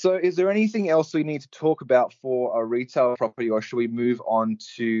 All right, so is there anything else we need to talk about for a retail property, or should we move on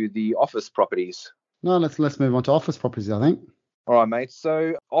to the office properties? No, let's move on to office properties, I think. All right, mate.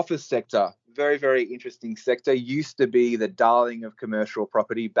 So office sector, very, very interesting sector. Used to be the darling of commercial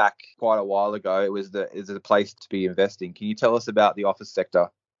property back quite a while ago. It was the place to be investing. Can you tell us about the office sector?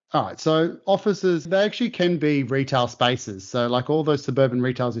 All right, so offices, they actually can be retail spaces. So like all those suburban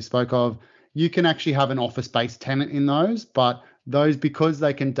retails we spoke of, you can actually have an office-based tenant in those, but those, because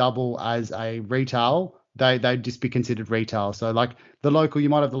they can double as a retail, they'd just be considered retail. So like you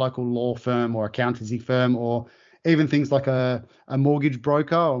might have the local law firm or accountancy firm, or even things like a mortgage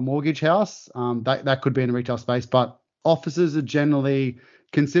broker or mortgage house, that could be in a retail space. But offices are generally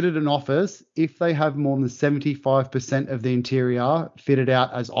considered an office if they have more than 75% of the interior fitted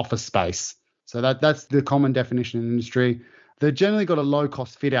out as office space. So that's the common definition in the industry. They've generally got a low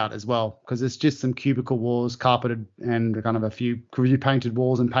cost fit out as well, because it's just some cubicle walls, carpeted, and kind of a few painted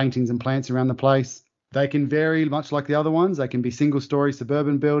walls and paintings and plants around the place. They can vary much like the other ones. They can be single story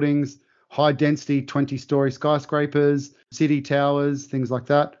suburban buildings, high density 20-story skyscrapers, city towers, things like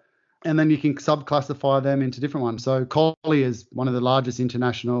that. And then you can subclassify them into different ones. So Colliers, one of the largest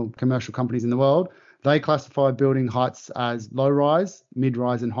international commercial companies in the world, they classify building heights as low rise, mid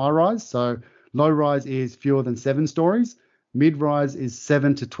rise, and high rise. So low rise is fewer than 7 stories, mid rise is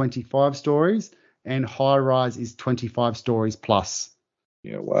 7 to 25 stories, and high rise is 25 stories plus.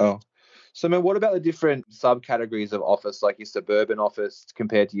 Yeah, wow. So, man, what about the different subcategories of office, like your suburban office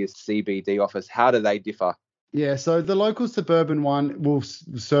compared to your CBD office? How do they differ? Yeah, so the local suburban one will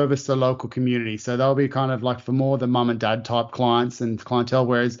service the local community. So they'll be kind of like for more the mum and dad type clients and clientele,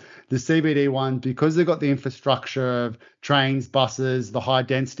 whereas the CBD one, because they've got the infrastructure of trains, buses, the high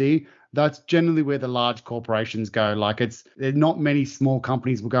density, that's generally where the large corporations go. Like not many small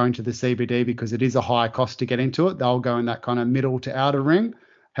companies will go into the CBD because it is a high cost to get into it. They'll go in that kind of middle to outer ring.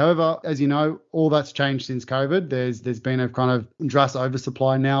 However, as you know, all that's changed since COVID. There's been a kind of drastic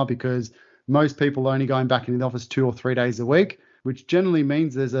oversupply now because most people are only going back into the office 2 or 3 days a week, which generally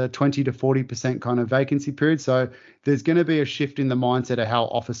means there's a 20 to 40% kind of vacancy period. So there's going to be a shift in the mindset of how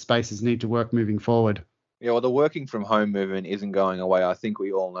office spaces need to work moving forward. Yeah, well, the working from home movement isn't going away. I think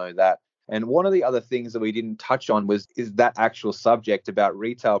we all know that. And one of the other things that we didn't touch on is that actual subject about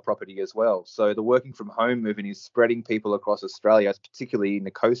retail property as well. So the working from home movement is spreading people across Australia, particularly in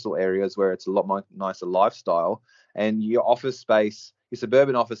the coastal areas where it's a lot more nicer lifestyle. And your office space, your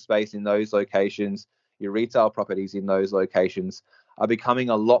suburban office space in those locations, your retail properties in those locations are becoming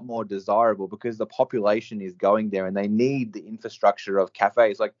a lot more desirable because the population is going there and they need the infrastructure of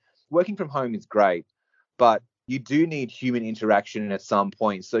cafes. Like working from home is great, but you do need human interaction at some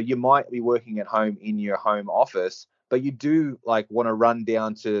point. So you might be working at home in your home office, but you do like want to run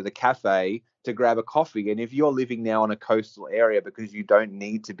down to the cafe to grab a coffee. And if you're living now in a coastal area because you don't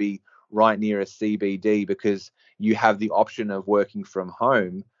need to be right near a CBD because you have the option of working from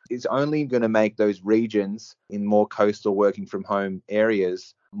home, it's only going to make those regions in more coastal working from home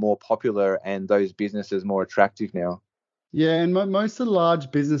areas more popular and those businesses more attractive now. Yeah, and most of the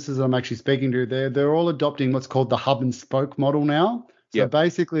large businesses I'm actually speaking to, they're all adopting what's called the hub and spoke model now. So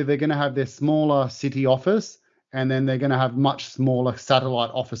basically they're going to have their smaller city office and then they're going to have much smaller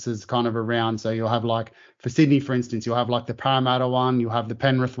satellite offices kind of around. So you'll have like for Sydney, for instance, you'll have like the Parramatta one, you'll have the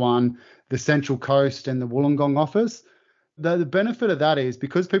Penrith one, the Central Coast and the Wollongong office. The benefit of that is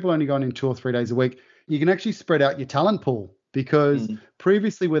because people are only going in 2 or 3 days a week, you can actually spread out your talent pool. Because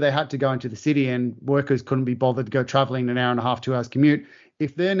previously where they had to go into the city and workers couldn't be bothered to go traveling an hour and a half, 2 hours commute,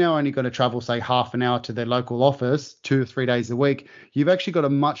 if they're now only going to travel, say, half an hour to their local office 2 or 3 days a week, you've actually got a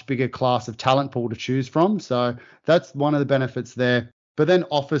much bigger class of talent pool to choose from. So that's one of the benefits there. But then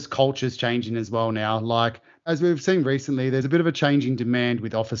office culture's changing as well now. Like as we've seen recently, there's a bit of a changing demand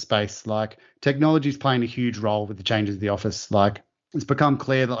with office space. Like technology's playing a huge role with the changes of the office. Like it's become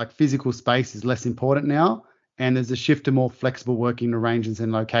clear that like physical space is less important now. and there's a shift to more flexible working arrangements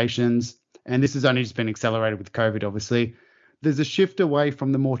and locations. And this has only just been accelerated with COVID, obviously. There's a shift away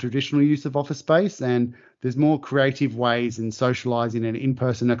from the more traditional use of office space, and there's more creative ways in socializing and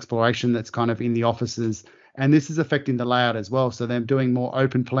in-person exploration that's kind of in the offices. And this is affecting the layout as well. So they're doing more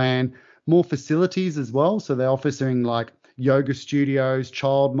open plan, more facilities as well. So they're offering like yoga studios,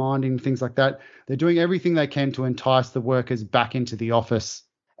 child minding, things like that. They're doing everything they can to entice the workers back into the office.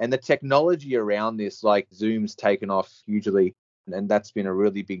 And the technology around this, like Zoom's taken off hugely. And that's been a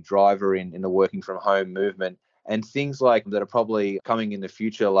really big driver in the working from home movement. And things like that are probably coming in the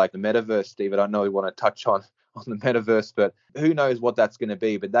future, like the metaverse, Steve. I don't know if you want to touch on the metaverse, but who knows what that's going to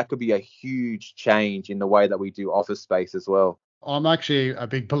be. But that could be a huge change in the way that we do office space as well. I'm actually a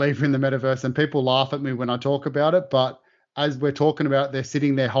big believer in the metaverse, and people laugh at me when I talk about it. But as we're talking about, they're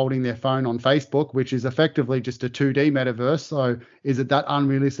sitting there holding their phone on Facebook, which is effectively just a 2D metaverse. So is it that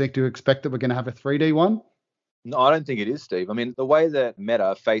unrealistic to expect that we're going to have a 3D one? No, I don't think it is, Steve. I mean, the way that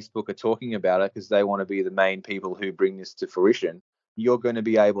Meta, Facebook are talking about it, because they want to be the main people who bring this to fruition, you're going to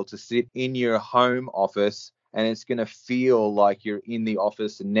be able to sit in your home office and it's going to feel like you're in the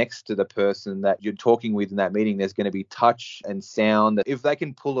office next to the person that you're talking with in that meeting. There's going to be touch and sound. If they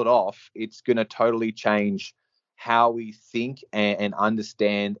can pull it off, it's going to totally change how we think and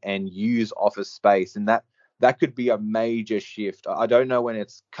understand and use office space. And that could be a major shift. I don't know when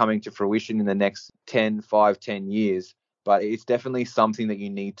it's coming to fruition in the next 10 years, but it's definitely something that you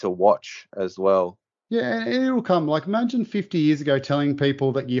need to watch as well. Yeah, and it'll come. Like, imagine 50 years ago telling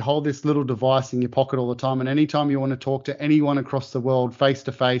people that you hold this little device in your pocket all the time, and anytime you want to talk to anyone across the world face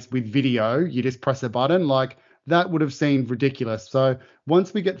to face with video, you just press a button. Like, that would have seemed ridiculous. So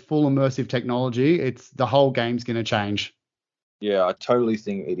once we get full immersive technology, the whole game's going to change. Yeah, I totally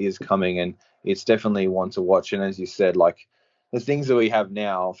think it is coming, and it's definitely one to watch. And as you said, like the things that we have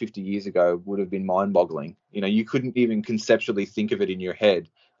now 50 years ago would have been mind-boggling. You know, you couldn't even conceptually think of it in your head,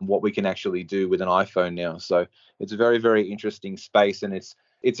 what we can actually do with an iPhone now. So it's a very, very interesting space, and it's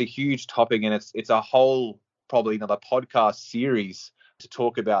a huge topic, and it's a whole probably another podcast series to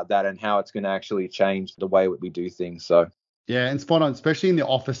talk about that and how it's going to actually change the way we do things. So yeah, and spot on, especially in the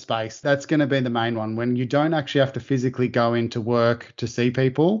office space. That's going to be the main one. When you don't actually have to physically go into work to see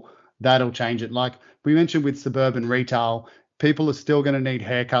people, that'll change it. Like we mentioned with suburban retail, people are still going to need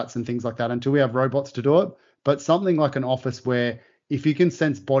haircuts and things like that until we have robots to do it. But something like an office where if you can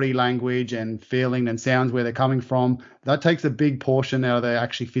sense body language and feeling and sounds where they're coming from, that takes a big portion out of their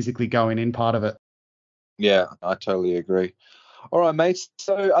actually physically going in part of it. Yeah, I totally agree. All right, mates.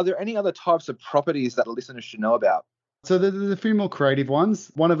 So are there any other types of properties that the listeners should know about? So there's a few more creative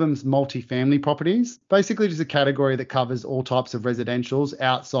ones. One of them's multifamily properties, basically just a category that covers all types of residentials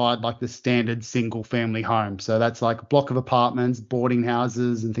outside like the standard single family home. So that's like a block of apartments, boarding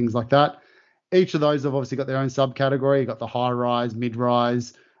houses and things like that. Each of those have obviously got their own subcategory. You've got the high rise, mid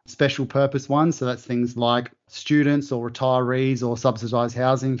rise, special purpose ones. So that's things like students or retirees or subsidized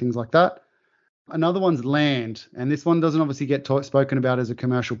housing, things like that. Another one's land. And this one doesn't obviously get spoken about as a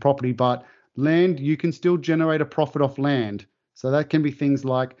commercial property, but land, you can still generate a profit off land. So that can be things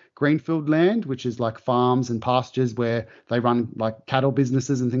like greenfield land, which is like farms and pastures where they run like cattle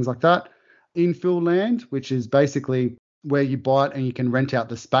businesses and things like that. Infill land, which is basically where you buy it and you can rent out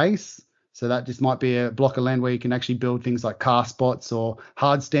the space. So that just might be a block of land where you can actually build things like car spots or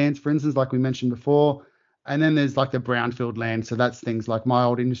hard stands, for instance, like we mentioned before. And then there's like the brownfield land. So that's things like my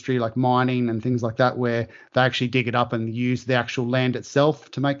old industry, like mining and things like that, where they actually dig it up and use the actual land itself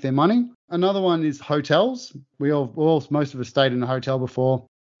to make their money. Another one is hotels. Most of us stayed in a hotel before.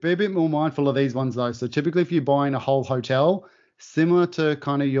 Be a bit more mindful of these ones though. So typically if you're buying a whole hotel, similar to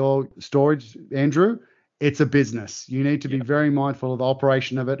kind of your storage, Andrew, it's a business. You need to be very mindful of the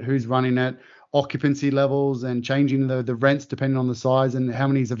operation of it, who's running it, occupancy levels and changing the rents depending on the size and how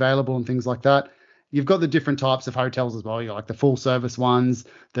many is available and things like that. You've got the different types of hotels as well. You've got like the full service ones,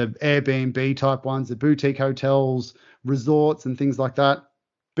 the Airbnb type ones, the boutique hotels, resorts and things like that.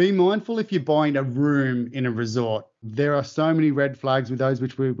 Be mindful if you're buying a room in a resort. There are so many red flags with those,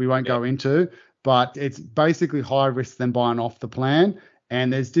 which we won't go into, but it's basically higher risk than buying off the plan.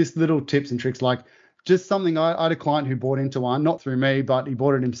 And there's just little tips and tricks like just something. I had a client who bought into one, not through me, but he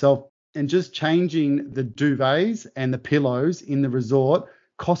bought it himself. And just changing the duvets and the pillows in the resort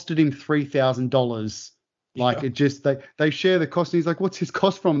costed him $3,000. Like it just, they share the cost and he's like, what's his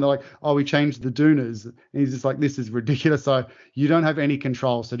cost from? And they're like, oh, we changed the doonas. And he's just like, this is ridiculous. So you don't have any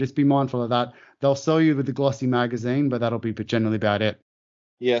control. So just be mindful of that. They'll sell you with the glossy magazine, but that'll be generally about it.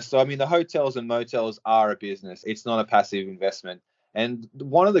 Yeah. So, I mean, the hotels and motels are a business. It's not a passive investment. And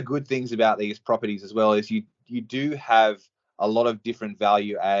one of the good things about these properties as well is you do have a lot of different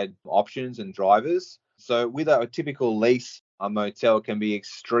value add options and drivers. So with a typical lease, a motel can be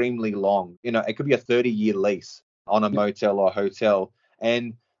extremely long. It could be a 30-year lease on a motel or hotel.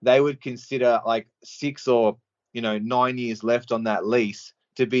 And they would consider like 6 or 9 years left on that lease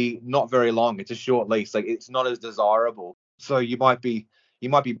to be not very long. It's a short lease. Like it's not as desirable. So you might be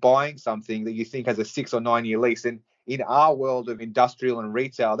buying something that you think has a 6 or 9 year lease. And in our world of industrial and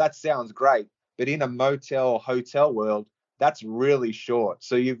retail, that sounds great. But in a motel or hotel world, that's really short.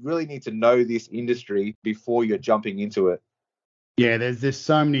 So you really need to know this industry before you're jumping into it. Yeah, there's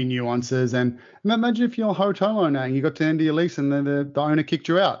so many nuances. And imagine if you're a hotel owner and you got to the end of your lease and then the owner kicked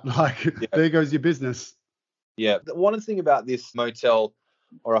you out. Like, There goes your business. Yeah. One thing about this motel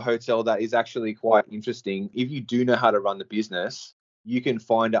or a hotel that is actually quite interesting, if you do know how to run the business, you can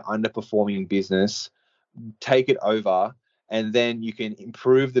find an underperforming business, take it over, and then you can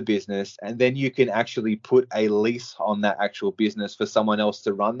improve the business, and then you can actually put a lease on that actual business for someone else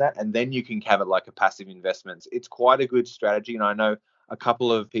to run that, and then you can have it like a passive investment. It's quite a good strategy, and I know a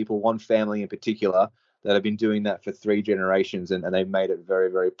couple of people, one family in particular, that have been doing that for 3 generations, and they've made it very,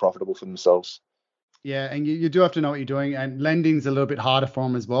 very profitable for themselves. Yeah, and you do have to know what you're doing, and lending's a little bit harder for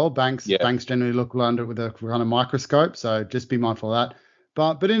them as well. Banks generally look under it with a kind of microscope, so just be mindful of that.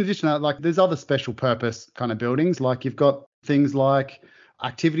 But in addition to that, like there's other special purpose kind of buildings, like you've got things like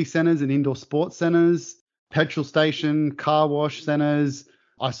activity centers and indoor sports centers, petrol station, car wash centers.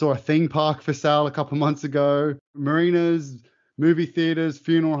 I saw a theme park for sale a couple of months ago, marinas, movie theaters,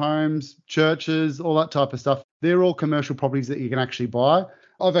 funeral homes, churches, all that type of stuff. They're all commercial properties that you can actually buy.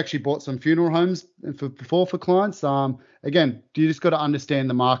 I've actually bought some funeral homes before for clients. Again, you just got to understand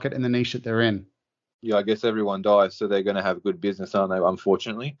the market and the niche that they're in. Yeah, I guess everyone dies, so they're going to have good business, aren't they,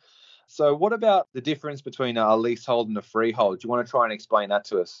 unfortunately? So what about the difference between a leasehold and a freehold? Do you want to try and explain that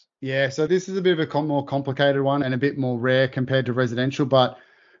to us? Yeah, so this is a bit of a more complicated one and a bit more rare compared to residential, but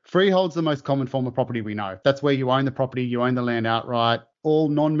freehold's the most common form of property we know. That's where you own the property, you own the land outright. All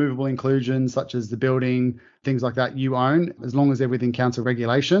non-movable inclusions, such as the building, things like that, you own, as long as everything counts with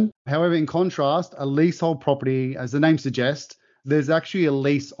regulation. However, in contrast, a leasehold property, as the name suggests, there's actually a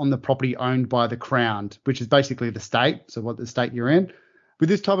lease on the property owned by the Crown, which is basically the state, so what the state you're in. With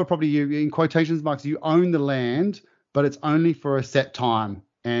this type of property, you, in quotations marks, you own the land, but it's only for a set time.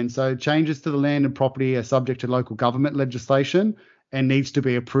 And so changes to the land and property are subject to local government legislation and needs to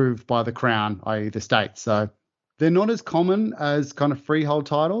be approved by the Crown, i.e. the state. So they're not as common as kind of freehold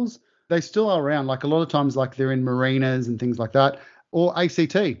titles. They still are around, like a lot of times, like they're in marinas and things like that, or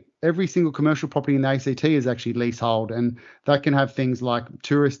ACT. Every single commercial property in the ACT is actually leasehold, and that can have things like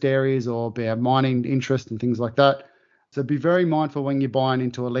tourist areas or be a mining interest and things like that. So be very mindful when you're buying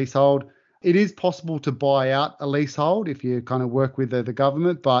into a leasehold. It is possible to buy out a leasehold if you kind of work with the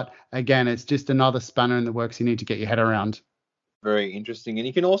government, but again, it's just another spanner in the works you need to get your head around. Very interesting. And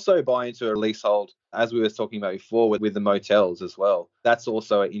you can also buy into a leasehold, as we were talking about before, with the motels as well. That's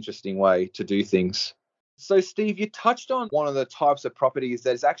also an interesting way to do things. So, Steve, you touched on one of the types of properties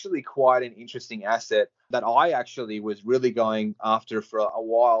that is actually quite an interesting asset that I actually was really going after for a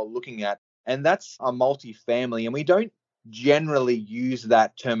while looking at, and that's a multifamily. And we don't generally use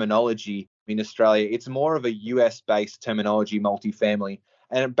that terminology in Australia. It's more of a US-based terminology, multifamily.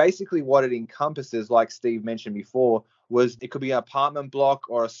 And basically what it encompasses, like Steve mentioned before, was it could be an apartment block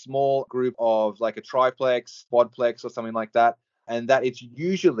or a small group of like a triplex, quadplex or something like that. And that it's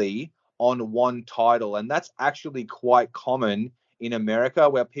usually on one title. And that's actually quite common in America,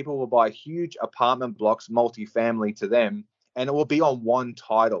 where people will buy huge apartment blocks, multifamily to them, and it will be on one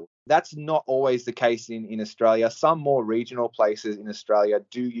title. That's not always the case in Australia. Some more regional places in Australia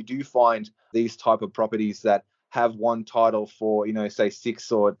you do find these type of properties that have one title for, say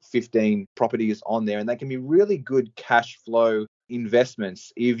 6 or 15 properties on there. And they can be really good cash flow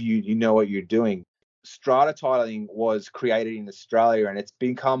investments if you know what you're doing. Strata titling was created in Australia, and it's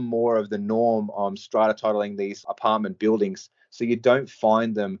become more of the norm on strata titling these apartment buildings. So you don't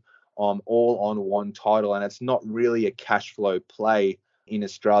find them all on one title, and it's not really a cash flow play in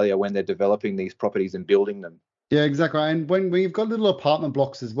Australia when they're developing these properties and building them. Yeah, exactly. And when you've got little apartment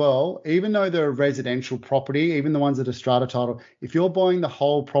blocks as well, even though they're a residential property, even the ones that are strata title, if you're buying the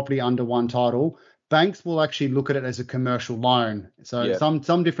whole property under one title, banks will actually look at it as a commercial loan. So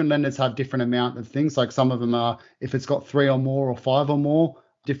some different lenders have different amount of things. Like some of them are, if it's got 3 or more or 5 or more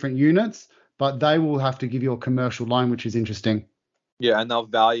different units, but they will have to give you a commercial loan, which is interesting. Yeah, and they'll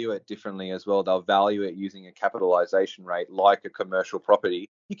value it differently as well. They'll value it using a capitalization rate like a commercial property.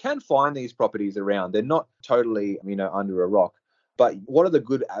 You can find these properties around. They're not totally, under a rock. But one of the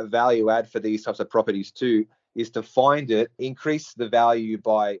good value add for these types of properties too is to find it, increase the value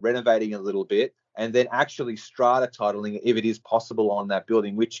by renovating a little bit, and then actually strata titling if it is possible on that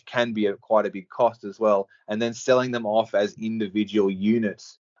building, which can be quite a big cost as well, and then selling them off as individual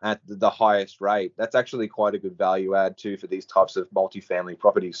units at the highest rate. That's actually quite a good value add too for these types of multifamily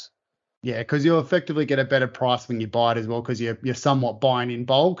properties. Yeah, because you'll effectively get a better price when you buy it as well, because you're somewhat buying in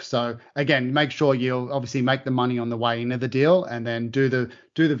bulk. So again, make sure you'll obviously make the money on the way into the deal, and then do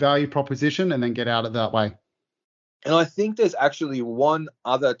the value proposition, and then get out of that way. And I think there's actually one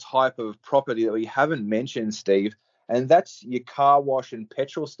other type of property that we haven't mentioned, Steve, and that's your car wash and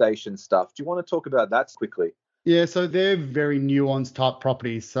petrol station stuff. Do you want to talk about that quickly? Yeah, so they're very nuanced type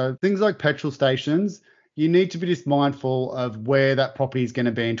properties. So things like petrol stations, you need to be just mindful of where that property is going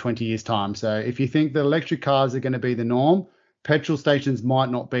to be in 20 years' time. So if you think that electric cars are going to be the norm, petrol stations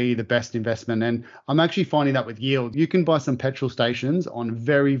might not be the best investment. And I'm actually finding that with yield. You can buy some petrol stations on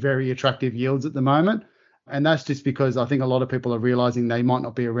very, very attractive yields at the moment. And that's just because I think a lot of people are realizing they might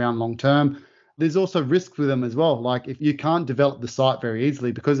not be around long term. There's also risk with them as well. Like if you can't develop the site very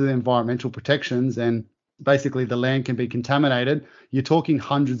easily because of the environmental protections, and basically the land can be contaminated, you're talking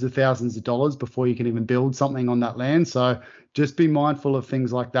hundreds of thousands of dollars before you can even build something on that land. So just be mindful of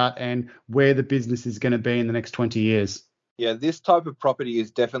things like that and where the business is going to be in the next 20 years. Yeah, this type of property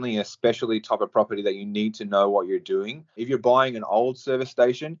is definitely a specialty type of property that you need to know what you're doing. If you're buying an old service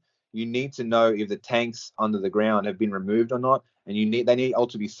station, you need to know if the tanks under the ground have been removed or not, and they need all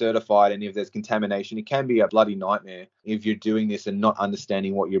to be certified. And if there's contamination, it can be a bloody nightmare if you're doing this and not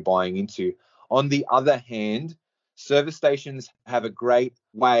understanding what you're buying into. On the other hand, service stations have a great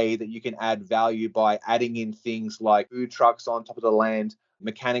way that you can add value by adding in things like food trucks on top of the land,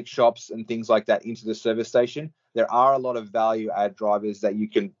 mechanic shops and things like that into the service station. There are a lot of value add drivers that you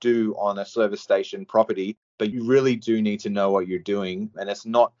can do on a service station property, but you really do need to know what you're doing. And it's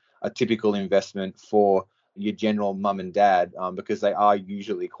not a typical investment for your general mum and dad because they are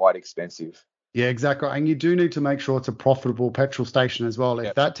usually quite expensive. Yeah, exactly. And you do need to make sure it's a profitable petrol station as well.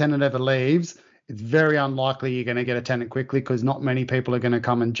 If that tenant ever leaves, it's very unlikely you're going to get a tenant quickly, because not many people are going to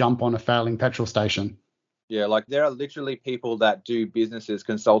come and jump on a failing petrol station. Yeah, like there are literally people that do businesses,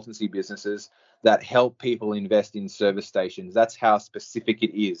 consultancy businesses, that help people invest in service stations. That's how specific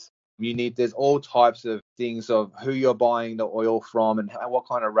it is. There's all types of things of who you're buying the oil from and what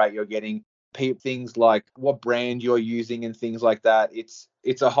kind of rate you're getting. Things like what brand you're using and things like that. It's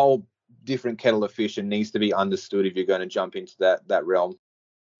a whole different kettle of fish and needs to be understood if you're going to jump into that realm.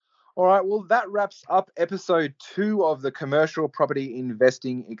 All right, well, that wraps up episode 2 of the Commercial Property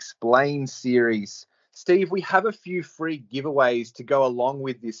Investing Explained series. Steve, we have a few free giveaways to go along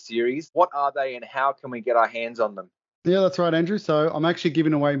with this series. What are they and how can we get our hands on them? Yeah, that's right, Andrew. So I'm actually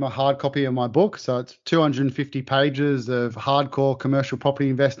giving away my hard copy of my book. So it's 250 pages of hardcore commercial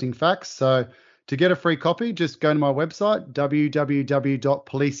property investing facts. So to get a free copy, just go to my website,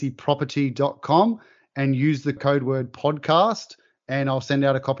 www.polisiproperty.com, and use the code word podcast, and I'll send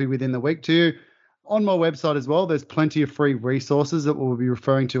out a copy within the week to you. On my website as well, there's plenty of free resources that we'll be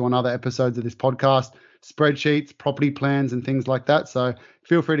referring to on other episodes of this podcast, spreadsheets, property plans, and things like that. So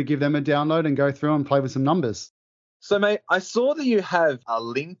feel free to give them a download and go through and play with some numbers. So, mate, I saw that you have a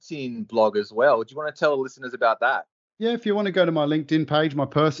LinkedIn blog as well. Do you want to tell the listeners about that? Yeah, if you want to go to my LinkedIn page, my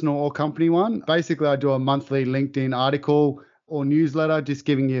personal or company one, basically I do a monthly LinkedIn article or newsletter just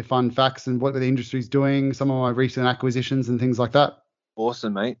giving you fun facts and what the industry's doing, some of my recent acquisitions and things like that.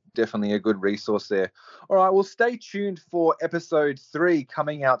 Awesome, mate. Definitely a good resource there. All right, well, stay tuned for episode 3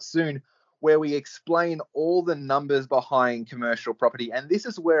 coming out soon, where we explain all the numbers behind commercial property. And this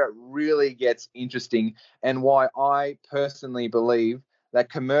is where it really gets interesting and why I personally believe that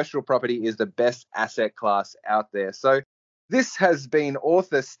commercial property is the best asset class out there. So this has been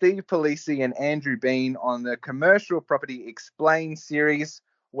author Steve Polisi and Andrew Bean on the Commercial Property Explained series,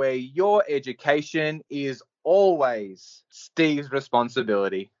 where your education is always Steve's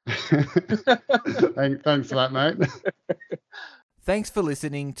responsibility. Thanks for that, mate. Thanks for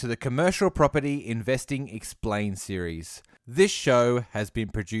listening to the Commercial Property Investing Explained series. This show has been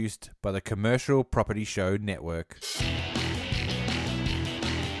produced by the Commercial Property Show Network.